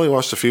only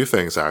watched a few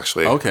things,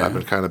 actually. Okay. I've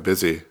been kind of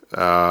busy.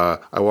 I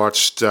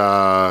watched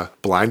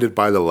Blinded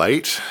by the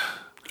Light.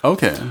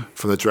 Okay.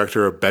 From the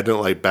director of Bend It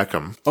Like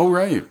Beckham. Oh,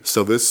 right.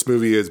 So this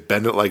movie is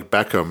Bend It Like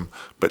Beckham,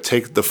 but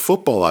take the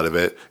football out of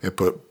it and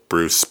put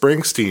Bruce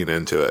Springsteen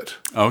into it.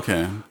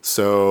 Okay.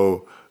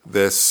 So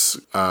this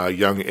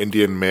young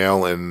Indian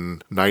male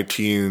in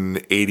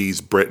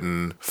 1980s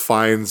Britain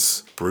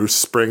finds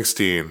Bruce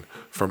Springsteen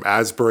from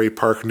Asbury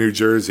Park, New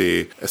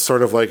Jersey,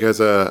 sort of like as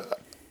a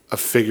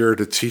figure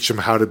to teach him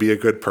how to be a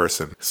good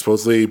person.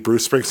 Supposedly,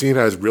 Bruce Springsteen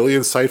has really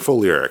insightful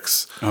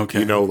lyrics.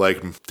 Okay.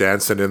 Like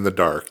Dancing in the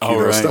Dark,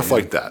 right, stuff yeah.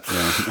 like that.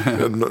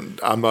 Yeah.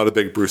 I'm not a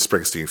big Bruce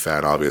Springsteen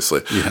fan,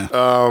 obviously. Yeah.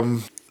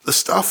 The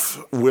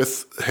stuff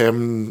with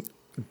him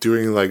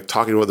doing like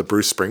talking about the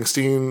Bruce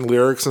Springsteen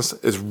lyrics and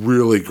stuff is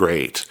really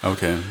great.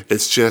 Okay.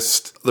 It's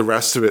just the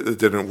rest of it that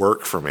didn't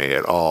work for me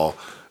at all.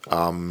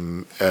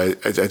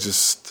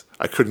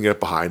 I couldn't get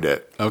behind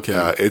it.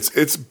 Okay.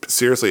 It's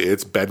seriously,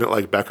 it's Bend It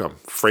Like Beckham,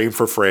 frame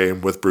for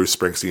frame with Bruce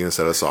Springsteen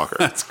instead of soccer.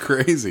 That's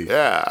crazy.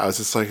 Yeah, I was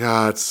just like,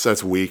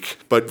 that's weak.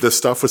 But the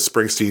stuff with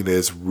Springsteen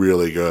is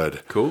really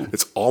good. Cool.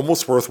 It's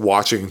almost worth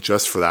watching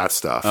just for that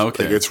stuff.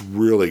 Okay. Like, it's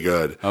really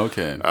good.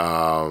 Okay.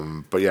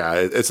 But yeah,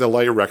 it's a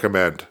light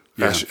recommend.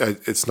 Yeah. Actually,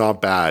 it's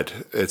not bad.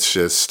 It's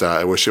just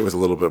I wish it was a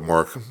little bit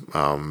more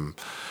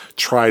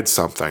tried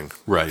something.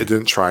 Right. It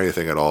didn't try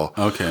anything at all.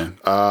 Okay.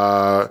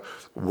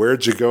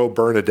 Where'd You Go,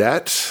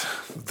 Bernadette?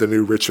 The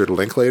new Richard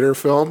Linklater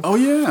film. Oh,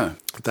 yeah.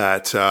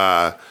 That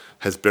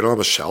has been on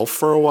the shelf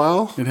for a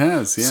while. It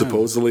has, yeah.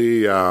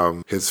 Supposedly,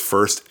 his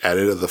first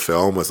edit of the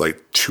film was like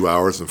 2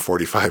 hours and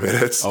 45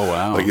 minutes. Oh,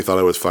 wow. Like, you thought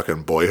it was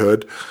fucking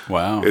Boyhood.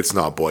 Wow. It's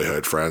not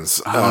Boyhood,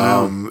 friends. I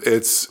don't know.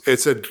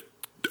 It's a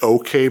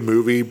okay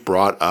movie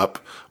brought up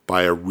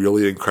by a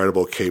really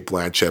incredible Cate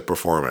Blanchett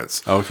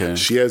performance. Okay.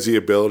 She has the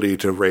ability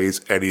to raise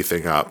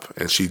anything up,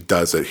 and she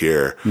does it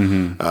here.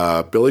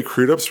 Mm-hmm. Billy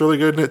Crudup's really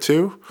good in it,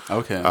 too.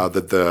 Okay.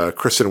 The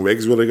Kristen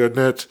Wiig's really good in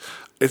it.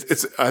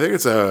 I think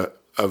it's a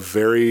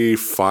very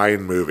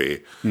fine movie.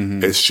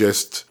 Mm-hmm. It's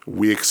just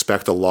we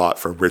expect a lot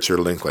from Richard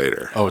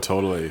Linklater. Oh,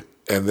 totally.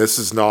 And this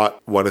is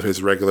not one of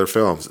his regular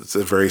films. It's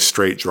a very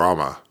straight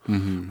drama,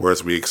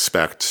 whereas we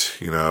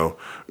expect,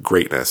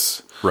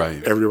 greatness.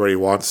 Right. Everybody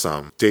wants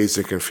some. Dazed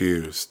and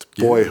Confused,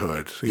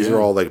 Boyhood. These are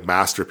all like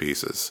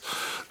masterpieces.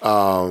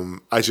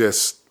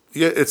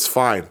 It's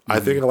fine.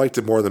 I think I liked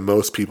it more than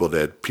most people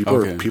did.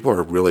 People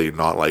are really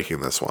not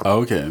liking this one.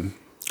 Okay.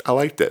 I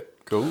liked it.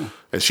 Cool.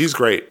 And she's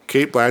great.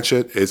 Cate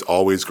Blanchett is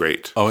always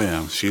great. Oh,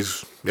 yeah.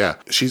 She's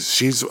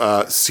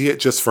see it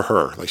just for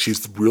her. Like,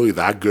 she's really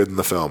that good in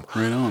the film.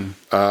 Right on.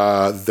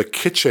 The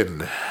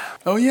Kitchen.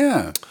 Oh,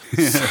 yeah.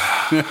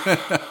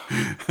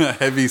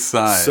 Heavy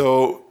sigh.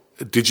 So,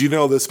 did you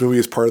know this movie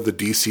is part of the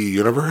DC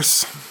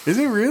universe? Is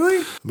it really?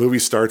 The movie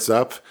starts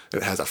up,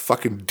 and it has a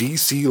fucking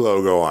DC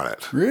logo on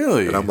it.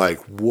 Really? And I'm like,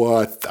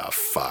 what the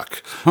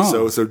fuck? Huh.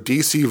 So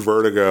DC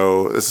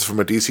Vertigo, this is from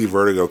a DC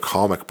Vertigo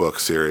comic book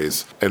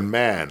series. And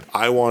man,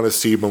 I want to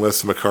see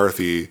Melissa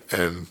McCarthy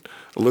and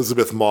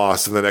Elizabeth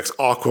Moss in the next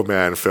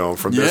Aquaman film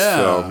from this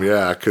film.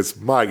 Yeah, because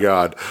my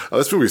God,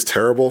 this movie's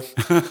terrible.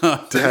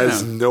 It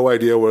has no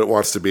idea what it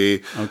wants to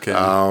be. Okay.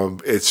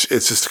 It's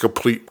just a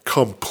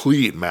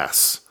complete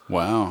mess.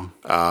 Wow.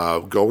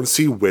 Go and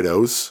see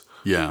Widows.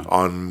 Yeah.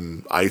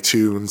 On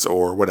iTunes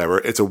or whatever.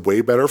 It's a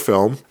way better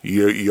film.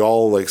 You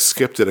all like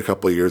skipped it a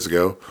couple of years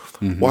ago.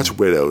 Mm-hmm. Watch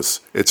Widows.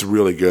 It's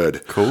really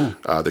good. Cool.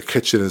 The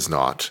Kitchen is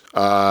not.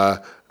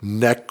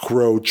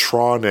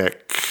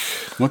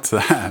 Necrotronic. What's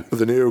that?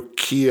 The new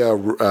Kia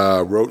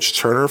Roach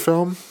Turner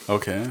film.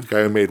 Okay. The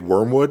guy who made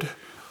Wormwood.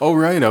 Oh,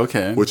 right.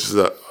 Okay. Which is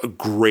a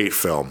great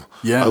film.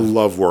 Yeah. I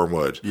love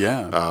Wormwood.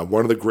 Yeah.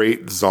 One of the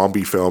great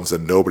zombie films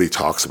that nobody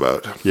talks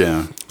about.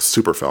 Yeah.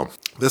 Super film.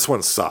 This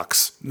one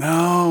sucks.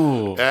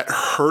 No. It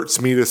hurts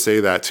me to say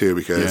that too,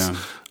 because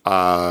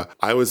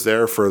I was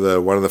there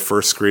for one of the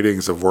first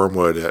screenings of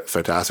Wormwood at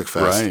Fantastic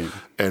Fest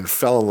and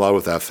fell in love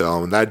with that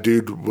film. And that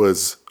dude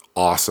was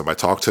awesome. I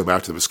talked to him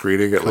after the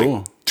screening at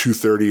like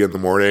 2:30 in the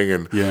morning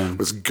and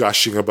was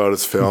gushing about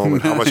his film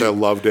and how much I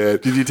loved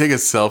it. Did you take a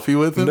selfie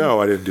with him?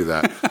 No, I didn't do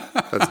that.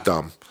 That's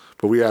dumb.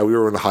 But we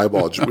were in the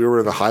highball. We were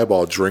in the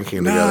highball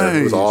drinking together.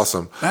 It was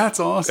awesome. That's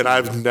awesome. And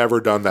I've never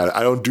done that.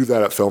 I don't do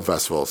that at film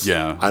festivals.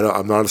 Yeah.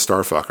 I'm not a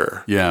star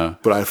fucker. Yeah.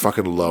 But I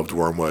fucking loved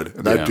Wormwood.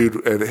 And that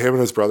dude and him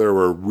and his brother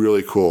were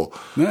really cool.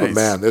 Nice. But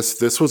man,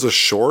 this was a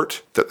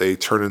short that they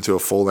turned into a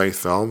full length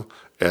film.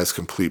 As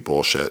complete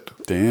bullshit.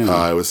 Damn.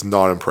 I was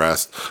not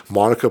impressed.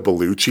 Monica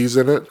Bellucci's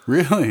in it.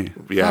 Really?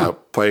 Yeah,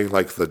 playing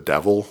like the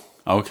devil.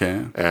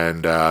 Okay.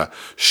 And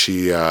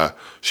she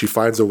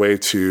finds a way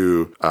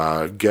to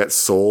get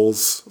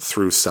souls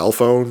through cell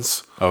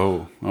phones.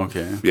 Oh,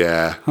 okay.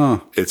 Yeah.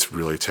 Huh. It's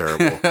really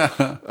terrible.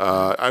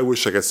 I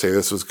wish I could say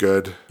this was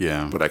good.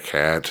 Yeah. But I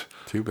can't.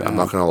 Too bad. I'm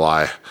not going to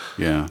lie.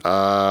 Yeah.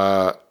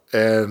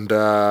 And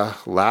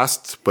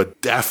last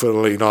but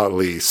definitely not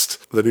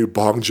least, the new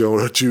Bong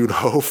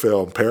Joon-ho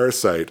film,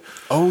 Parasite.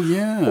 Oh,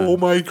 yeah. Oh,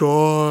 my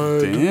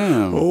God.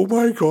 Damn. Oh,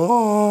 my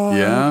God.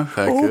 Yeah?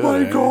 That oh, good,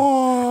 my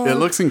God. It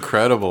looks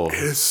incredible. It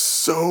is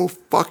so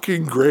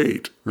fucking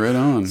great. Right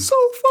on. So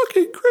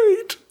fucking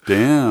great.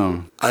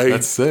 Damn.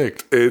 That's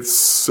sick. It's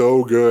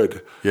so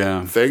good.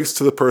 Yeah. Thanks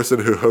to the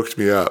person who hooked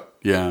me up.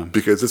 Yeah.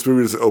 Because this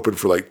movie doesn't open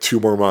for like 2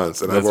 more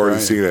months and I've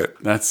already seen it.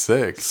 That's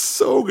sick.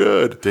 So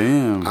good.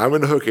 Damn. I'm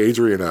going to hook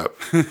Adrian up.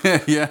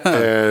 Yeah.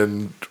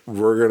 And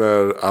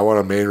I want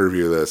to main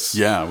review this.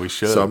 Yeah, we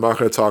should. So I'm not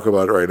going to talk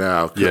about it right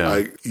now.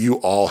 Yeah. You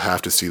all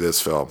have to see this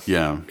film.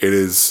 Yeah. It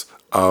is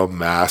a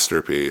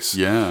masterpiece.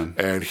 Yeah.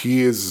 And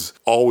he has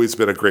always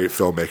been a great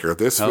filmmaker.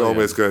 This film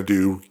is going to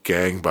do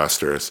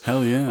gangbusters.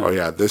 Hell yeah. Oh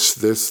yeah. This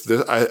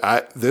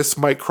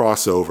might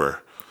cross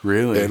over.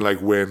 Really? And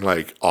win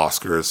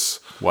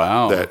Oscars.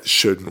 Wow. That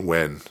shouldn't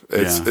win.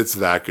 It's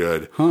that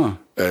good. Huh.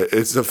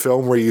 It's a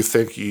film where you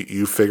think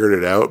you figured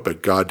it out,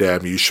 but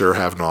goddamn, you sure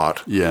have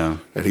not. Yeah.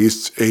 And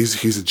he's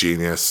a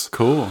genius.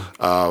 Cool.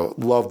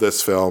 Love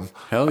this film.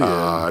 Hell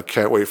yeah.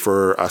 Can't wait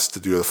for us to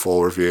do the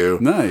full review.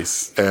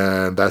 Nice.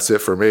 And that's it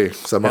for me.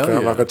 So I'm not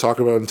going to talk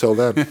about it until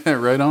then.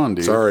 Right on,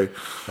 dude. Sorry.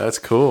 That's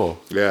cool.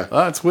 Yeah.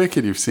 Oh, it's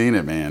wicked. You've seen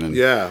it, man. And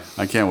Yeah.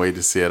 I can't wait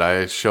to see it.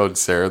 I showed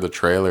Sarah the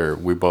trailer.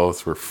 We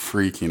both were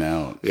freaking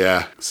out.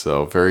 Yeah.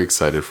 So very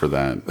excited for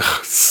that.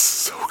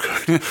 So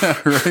good.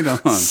 Right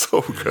on.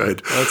 So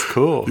good. That's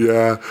cool.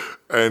 Yeah.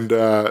 And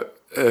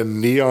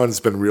Neon's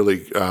been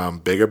really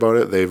big about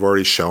it. They've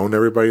already shown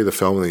everybody the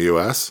film in the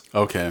U.S.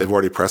 Okay. They've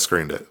already press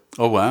screened it.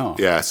 Oh, wow.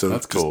 Yeah, so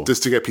that's cool.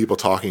 Just to get people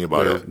talking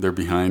about it. They're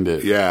behind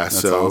it. Yeah, that's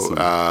so awesome.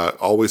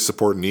 always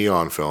support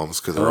Neon films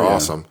because they're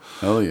awesome.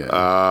 Hell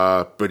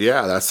yeah. But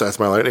yeah, that's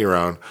my lightning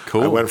round.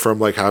 Cool. I went from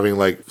like having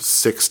like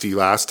 60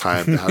 last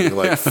time to having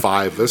like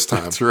 5 this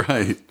time. That's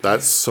right.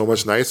 That's so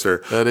much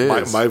nicer. That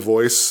is. My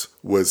voice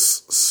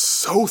was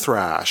so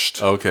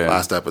thrashed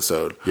last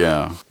episode.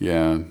 Yeah,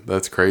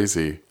 that's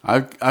crazy.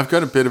 I've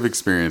got a bit of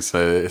experience.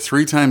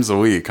 3 times a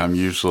week, I'm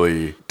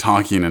usually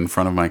talking in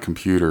front of my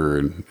computer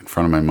and in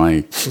front of my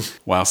mic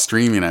while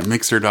streaming at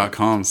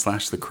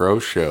mixer.com/The Crow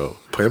Show.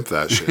 Pimp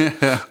that shit.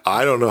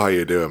 I don't know how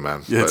you do it,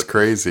 man. Yeah, it's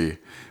crazy.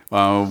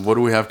 What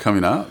do we have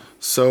coming up?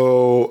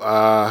 So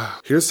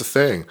here's the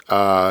thing.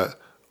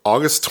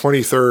 August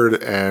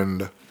 23rd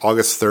and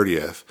August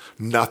 30th.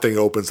 Nothing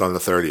opens on the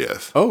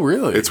 30th. Oh,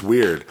 really? It's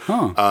weird.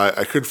 Huh.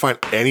 I couldn't find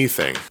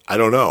anything. I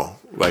don't know.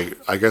 Like,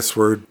 I guess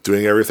we're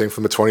doing everything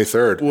from the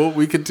 23rd. Well,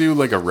 we could do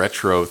like a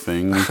retro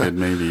thing. We could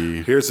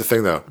maybe... Here's the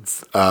thing, though.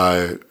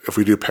 If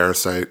we do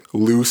Parasite,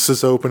 Loose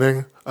is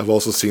opening. I've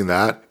also seen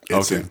that.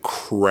 It's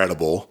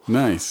incredible.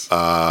 Nice.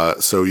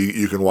 So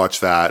you can watch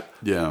that.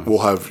 Yeah. We'll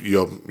have...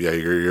 you're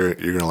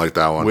going to like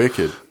that one.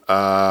 Wicked.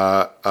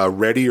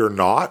 Ready or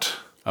Not.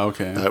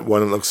 Okay. That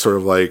one looks sort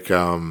of like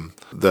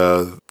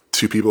the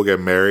 2 people get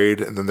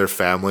married and then their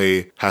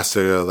family has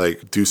to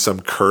like do some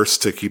curse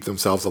to keep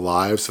themselves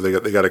alive. So they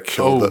got to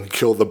kill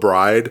the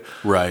bride.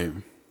 Right.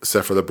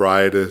 Except for the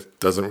bride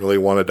doesn't really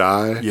want to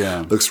die.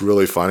 Yeah. Looks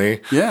really funny.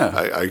 Yeah.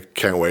 I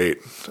can't wait.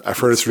 I've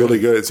heard it's really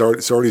good.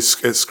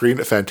 It's screened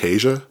at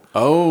Fantasia.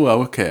 Oh,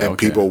 okay. And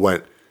people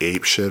went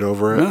ape shit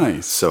over it.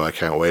 Nice. So I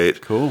can't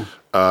wait. Cool.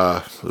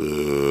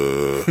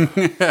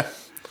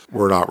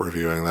 We're not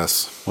reviewing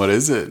this. What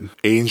is it?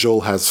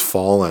 Angel Has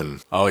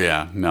Fallen. Oh,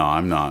 yeah. No,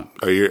 I'm not.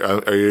 Are you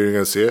going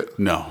to see it?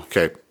 No.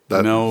 Okay.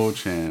 No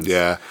chance.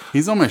 Yeah.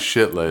 He's on my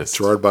shit list.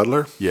 Gerard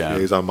Butler? Yeah.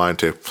 He's on mine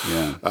too.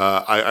 Yeah.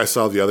 I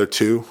saw the other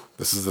 2.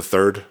 This is the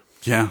 3rd.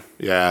 Yeah.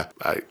 Yeah.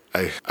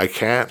 I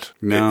can't.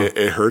 No.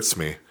 It hurts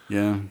me.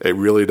 Yeah. It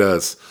really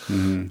does.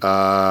 Mm-hmm.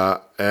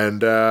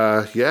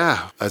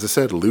 As I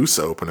said, Loose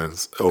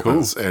opens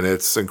Cool. and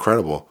it's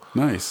incredible.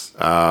 Nice.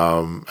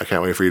 I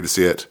can't wait for you to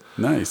see it.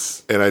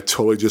 Nice. And I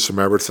totally just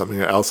remembered something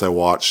else I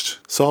watched.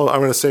 So I'm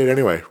going to say it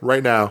anyway.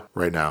 Right now.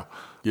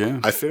 Yeah.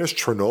 I finished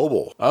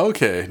Chernobyl.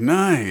 Okay.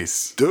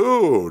 Nice.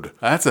 Dude.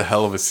 That's a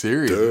hell of a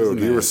series.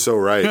 Dude, you were so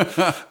right.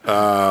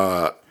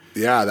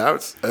 Yeah,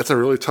 that's a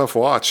really tough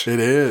watch. It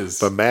is.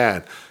 But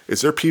man,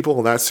 is there people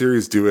in that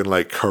series doing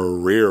like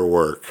career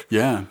work?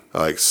 Yeah.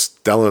 Like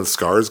Stellan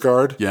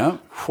Skarsgård? Yeah.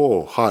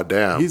 Whoa, hot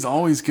damn. He's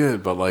always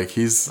good, but like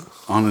he's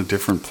on a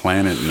different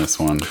planet in this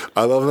one.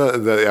 I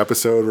love the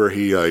episode where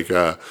he like,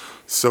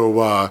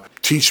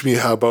 teach me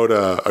how about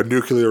a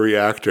nuclear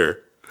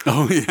reactor.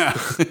 Oh yeah,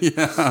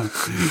 yeah,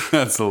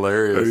 that's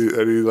hilarious.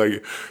 And he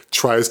like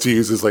tries to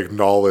use his like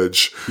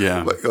knowledge.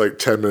 Yeah, like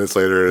 10 minutes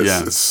later,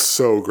 it's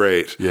so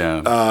great.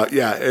 Yeah,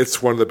 it's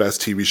one of the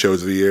best TV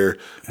shows of the year.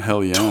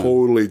 Hell yeah,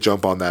 totally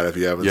jump on that if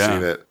you haven't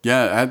seen it.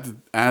 Yeah,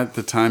 at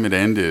the time it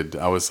ended,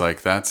 I was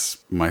like, that's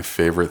my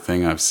favorite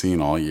thing I've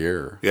seen all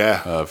year.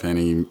 Yeah, of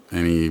any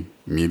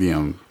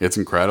medium, it's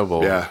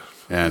incredible. Yeah,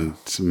 and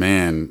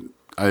man,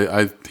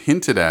 I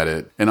hinted at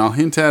it, and I'll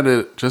hint at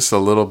it just a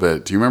little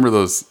bit. Do you remember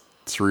those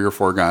 3 or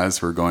 4 guys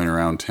who were going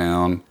around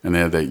town and they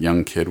had that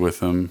young kid with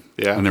them?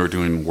 Yeah. And they were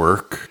doing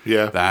work?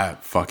 Yeah.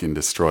 That fucking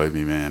destroyed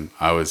me, man.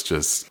 I was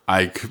just,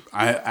 I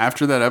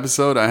after that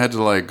episode, I had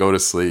to like go to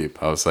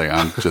sleep. I was like,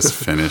 I'm just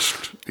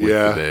finished with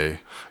the day.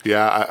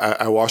 Yeah,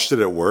 I watched it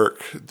at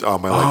work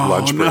on my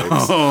lunch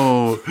breaks.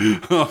 No.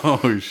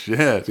 Oh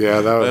shit! Yeah,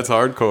 that's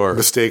hardcore.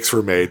 Mistakes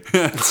were made.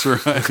 That's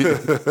right.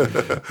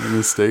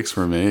 Mistakes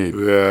were made.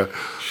 Yeah,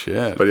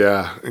 shit. But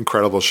yeah,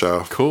 incredible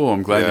show. Cool.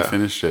 I'm glad you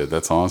finished it.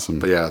 That's awesome.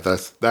 But yeah,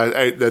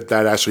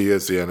 that actually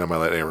is the end of my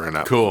lightning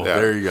round. Cool.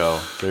 Yeah. There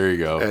you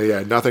go. And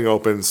yeah, nothing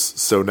opens.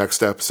 So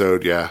next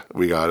episode,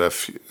 we got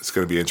it's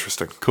going to be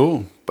interesting.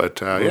 Cool.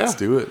 But let's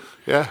do it.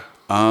 Yeah.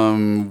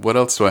 What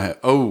else do I have?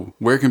 Oh,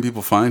 where can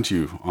people find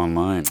you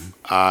online?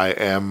 I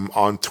am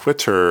on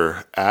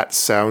Twitter at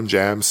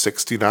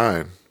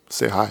SoundJam69.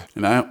 Say hi.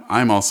 And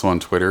I'm also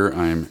on Twitter.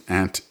 I'm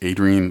at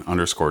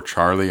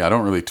Adrian_Charlie. I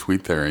don't really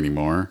tweet there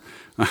anymore.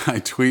 I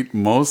tweet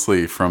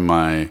mostly from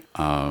my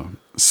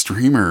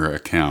streamer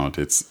account.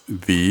 It's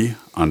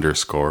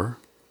 _Crow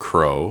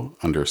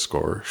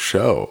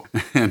 @crow_show.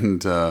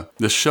 And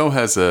the show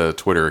has a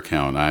Twitter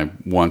account. I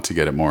want to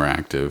get it more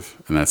active,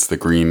 and that's the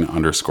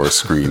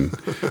green_screen.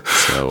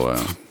 So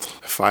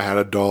if I had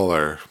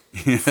 $1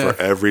 for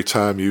every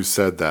time you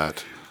said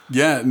that.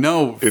 Yeah,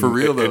 no, for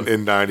real though.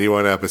 In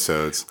 91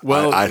 episodes,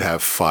 well, I'd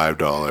have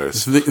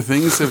 $5.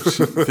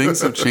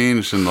 Things have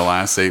changed in the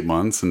last 8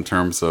 months in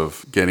terms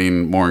of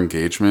getting more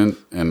engagement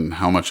and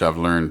how much I've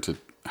learned to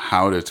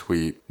how to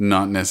tweet,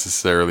 not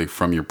necessarily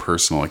from your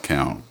personal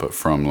account, but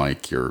from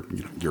like your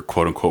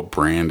quote unquote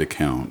brand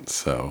account.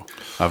 So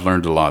I've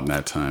learned a lot in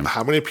that time.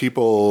 How many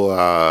people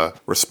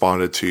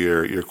responded to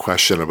your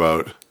question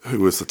about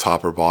who was the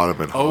top or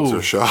bottom in Hobbs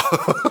or Shaw?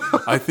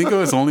 I think it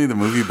was only the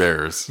movie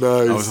bears.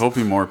 Nice. I was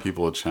hoping more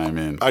people would chime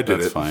in. I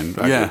did. That's fine.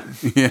 Yeah.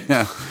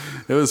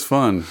 It was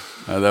fun.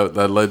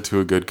 That led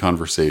to a good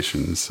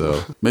conversation.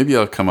 So maybe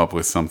I'll come up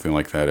with something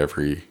like that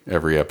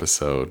every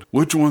episode.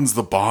 Which one's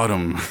the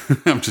bottom?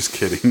 I'm just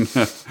kidding.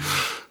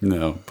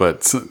 No,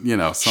 but something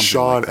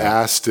Sean like that.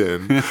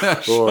 Astin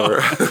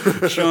or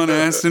Sean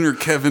Astin or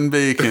Kevin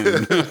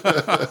Bacon.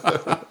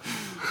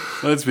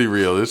 Let's be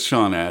real. It's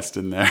Sean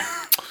Astin there.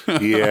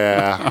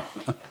 Yeah.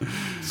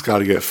 It's got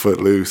to get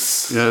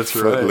footloose. Yeah, that's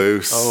right.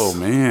 Footloose. Oh,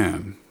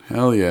 man.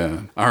 Hell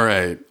yeah. All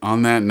right.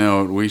 On that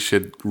note, we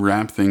should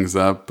wrap things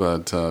up.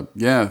 But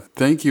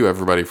thank you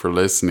everybody for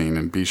listening.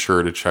 And be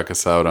sure to check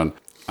us out on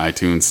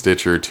iTunes,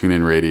 Stitcher,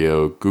 TuneIn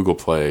Radio, Google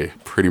Play,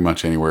 pretty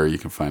much anywhere you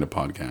can find a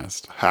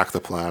podcast. Hack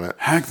the planet.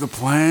 Hack the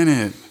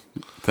planet.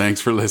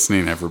 Thanks for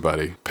listening,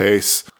 everybody. Peace.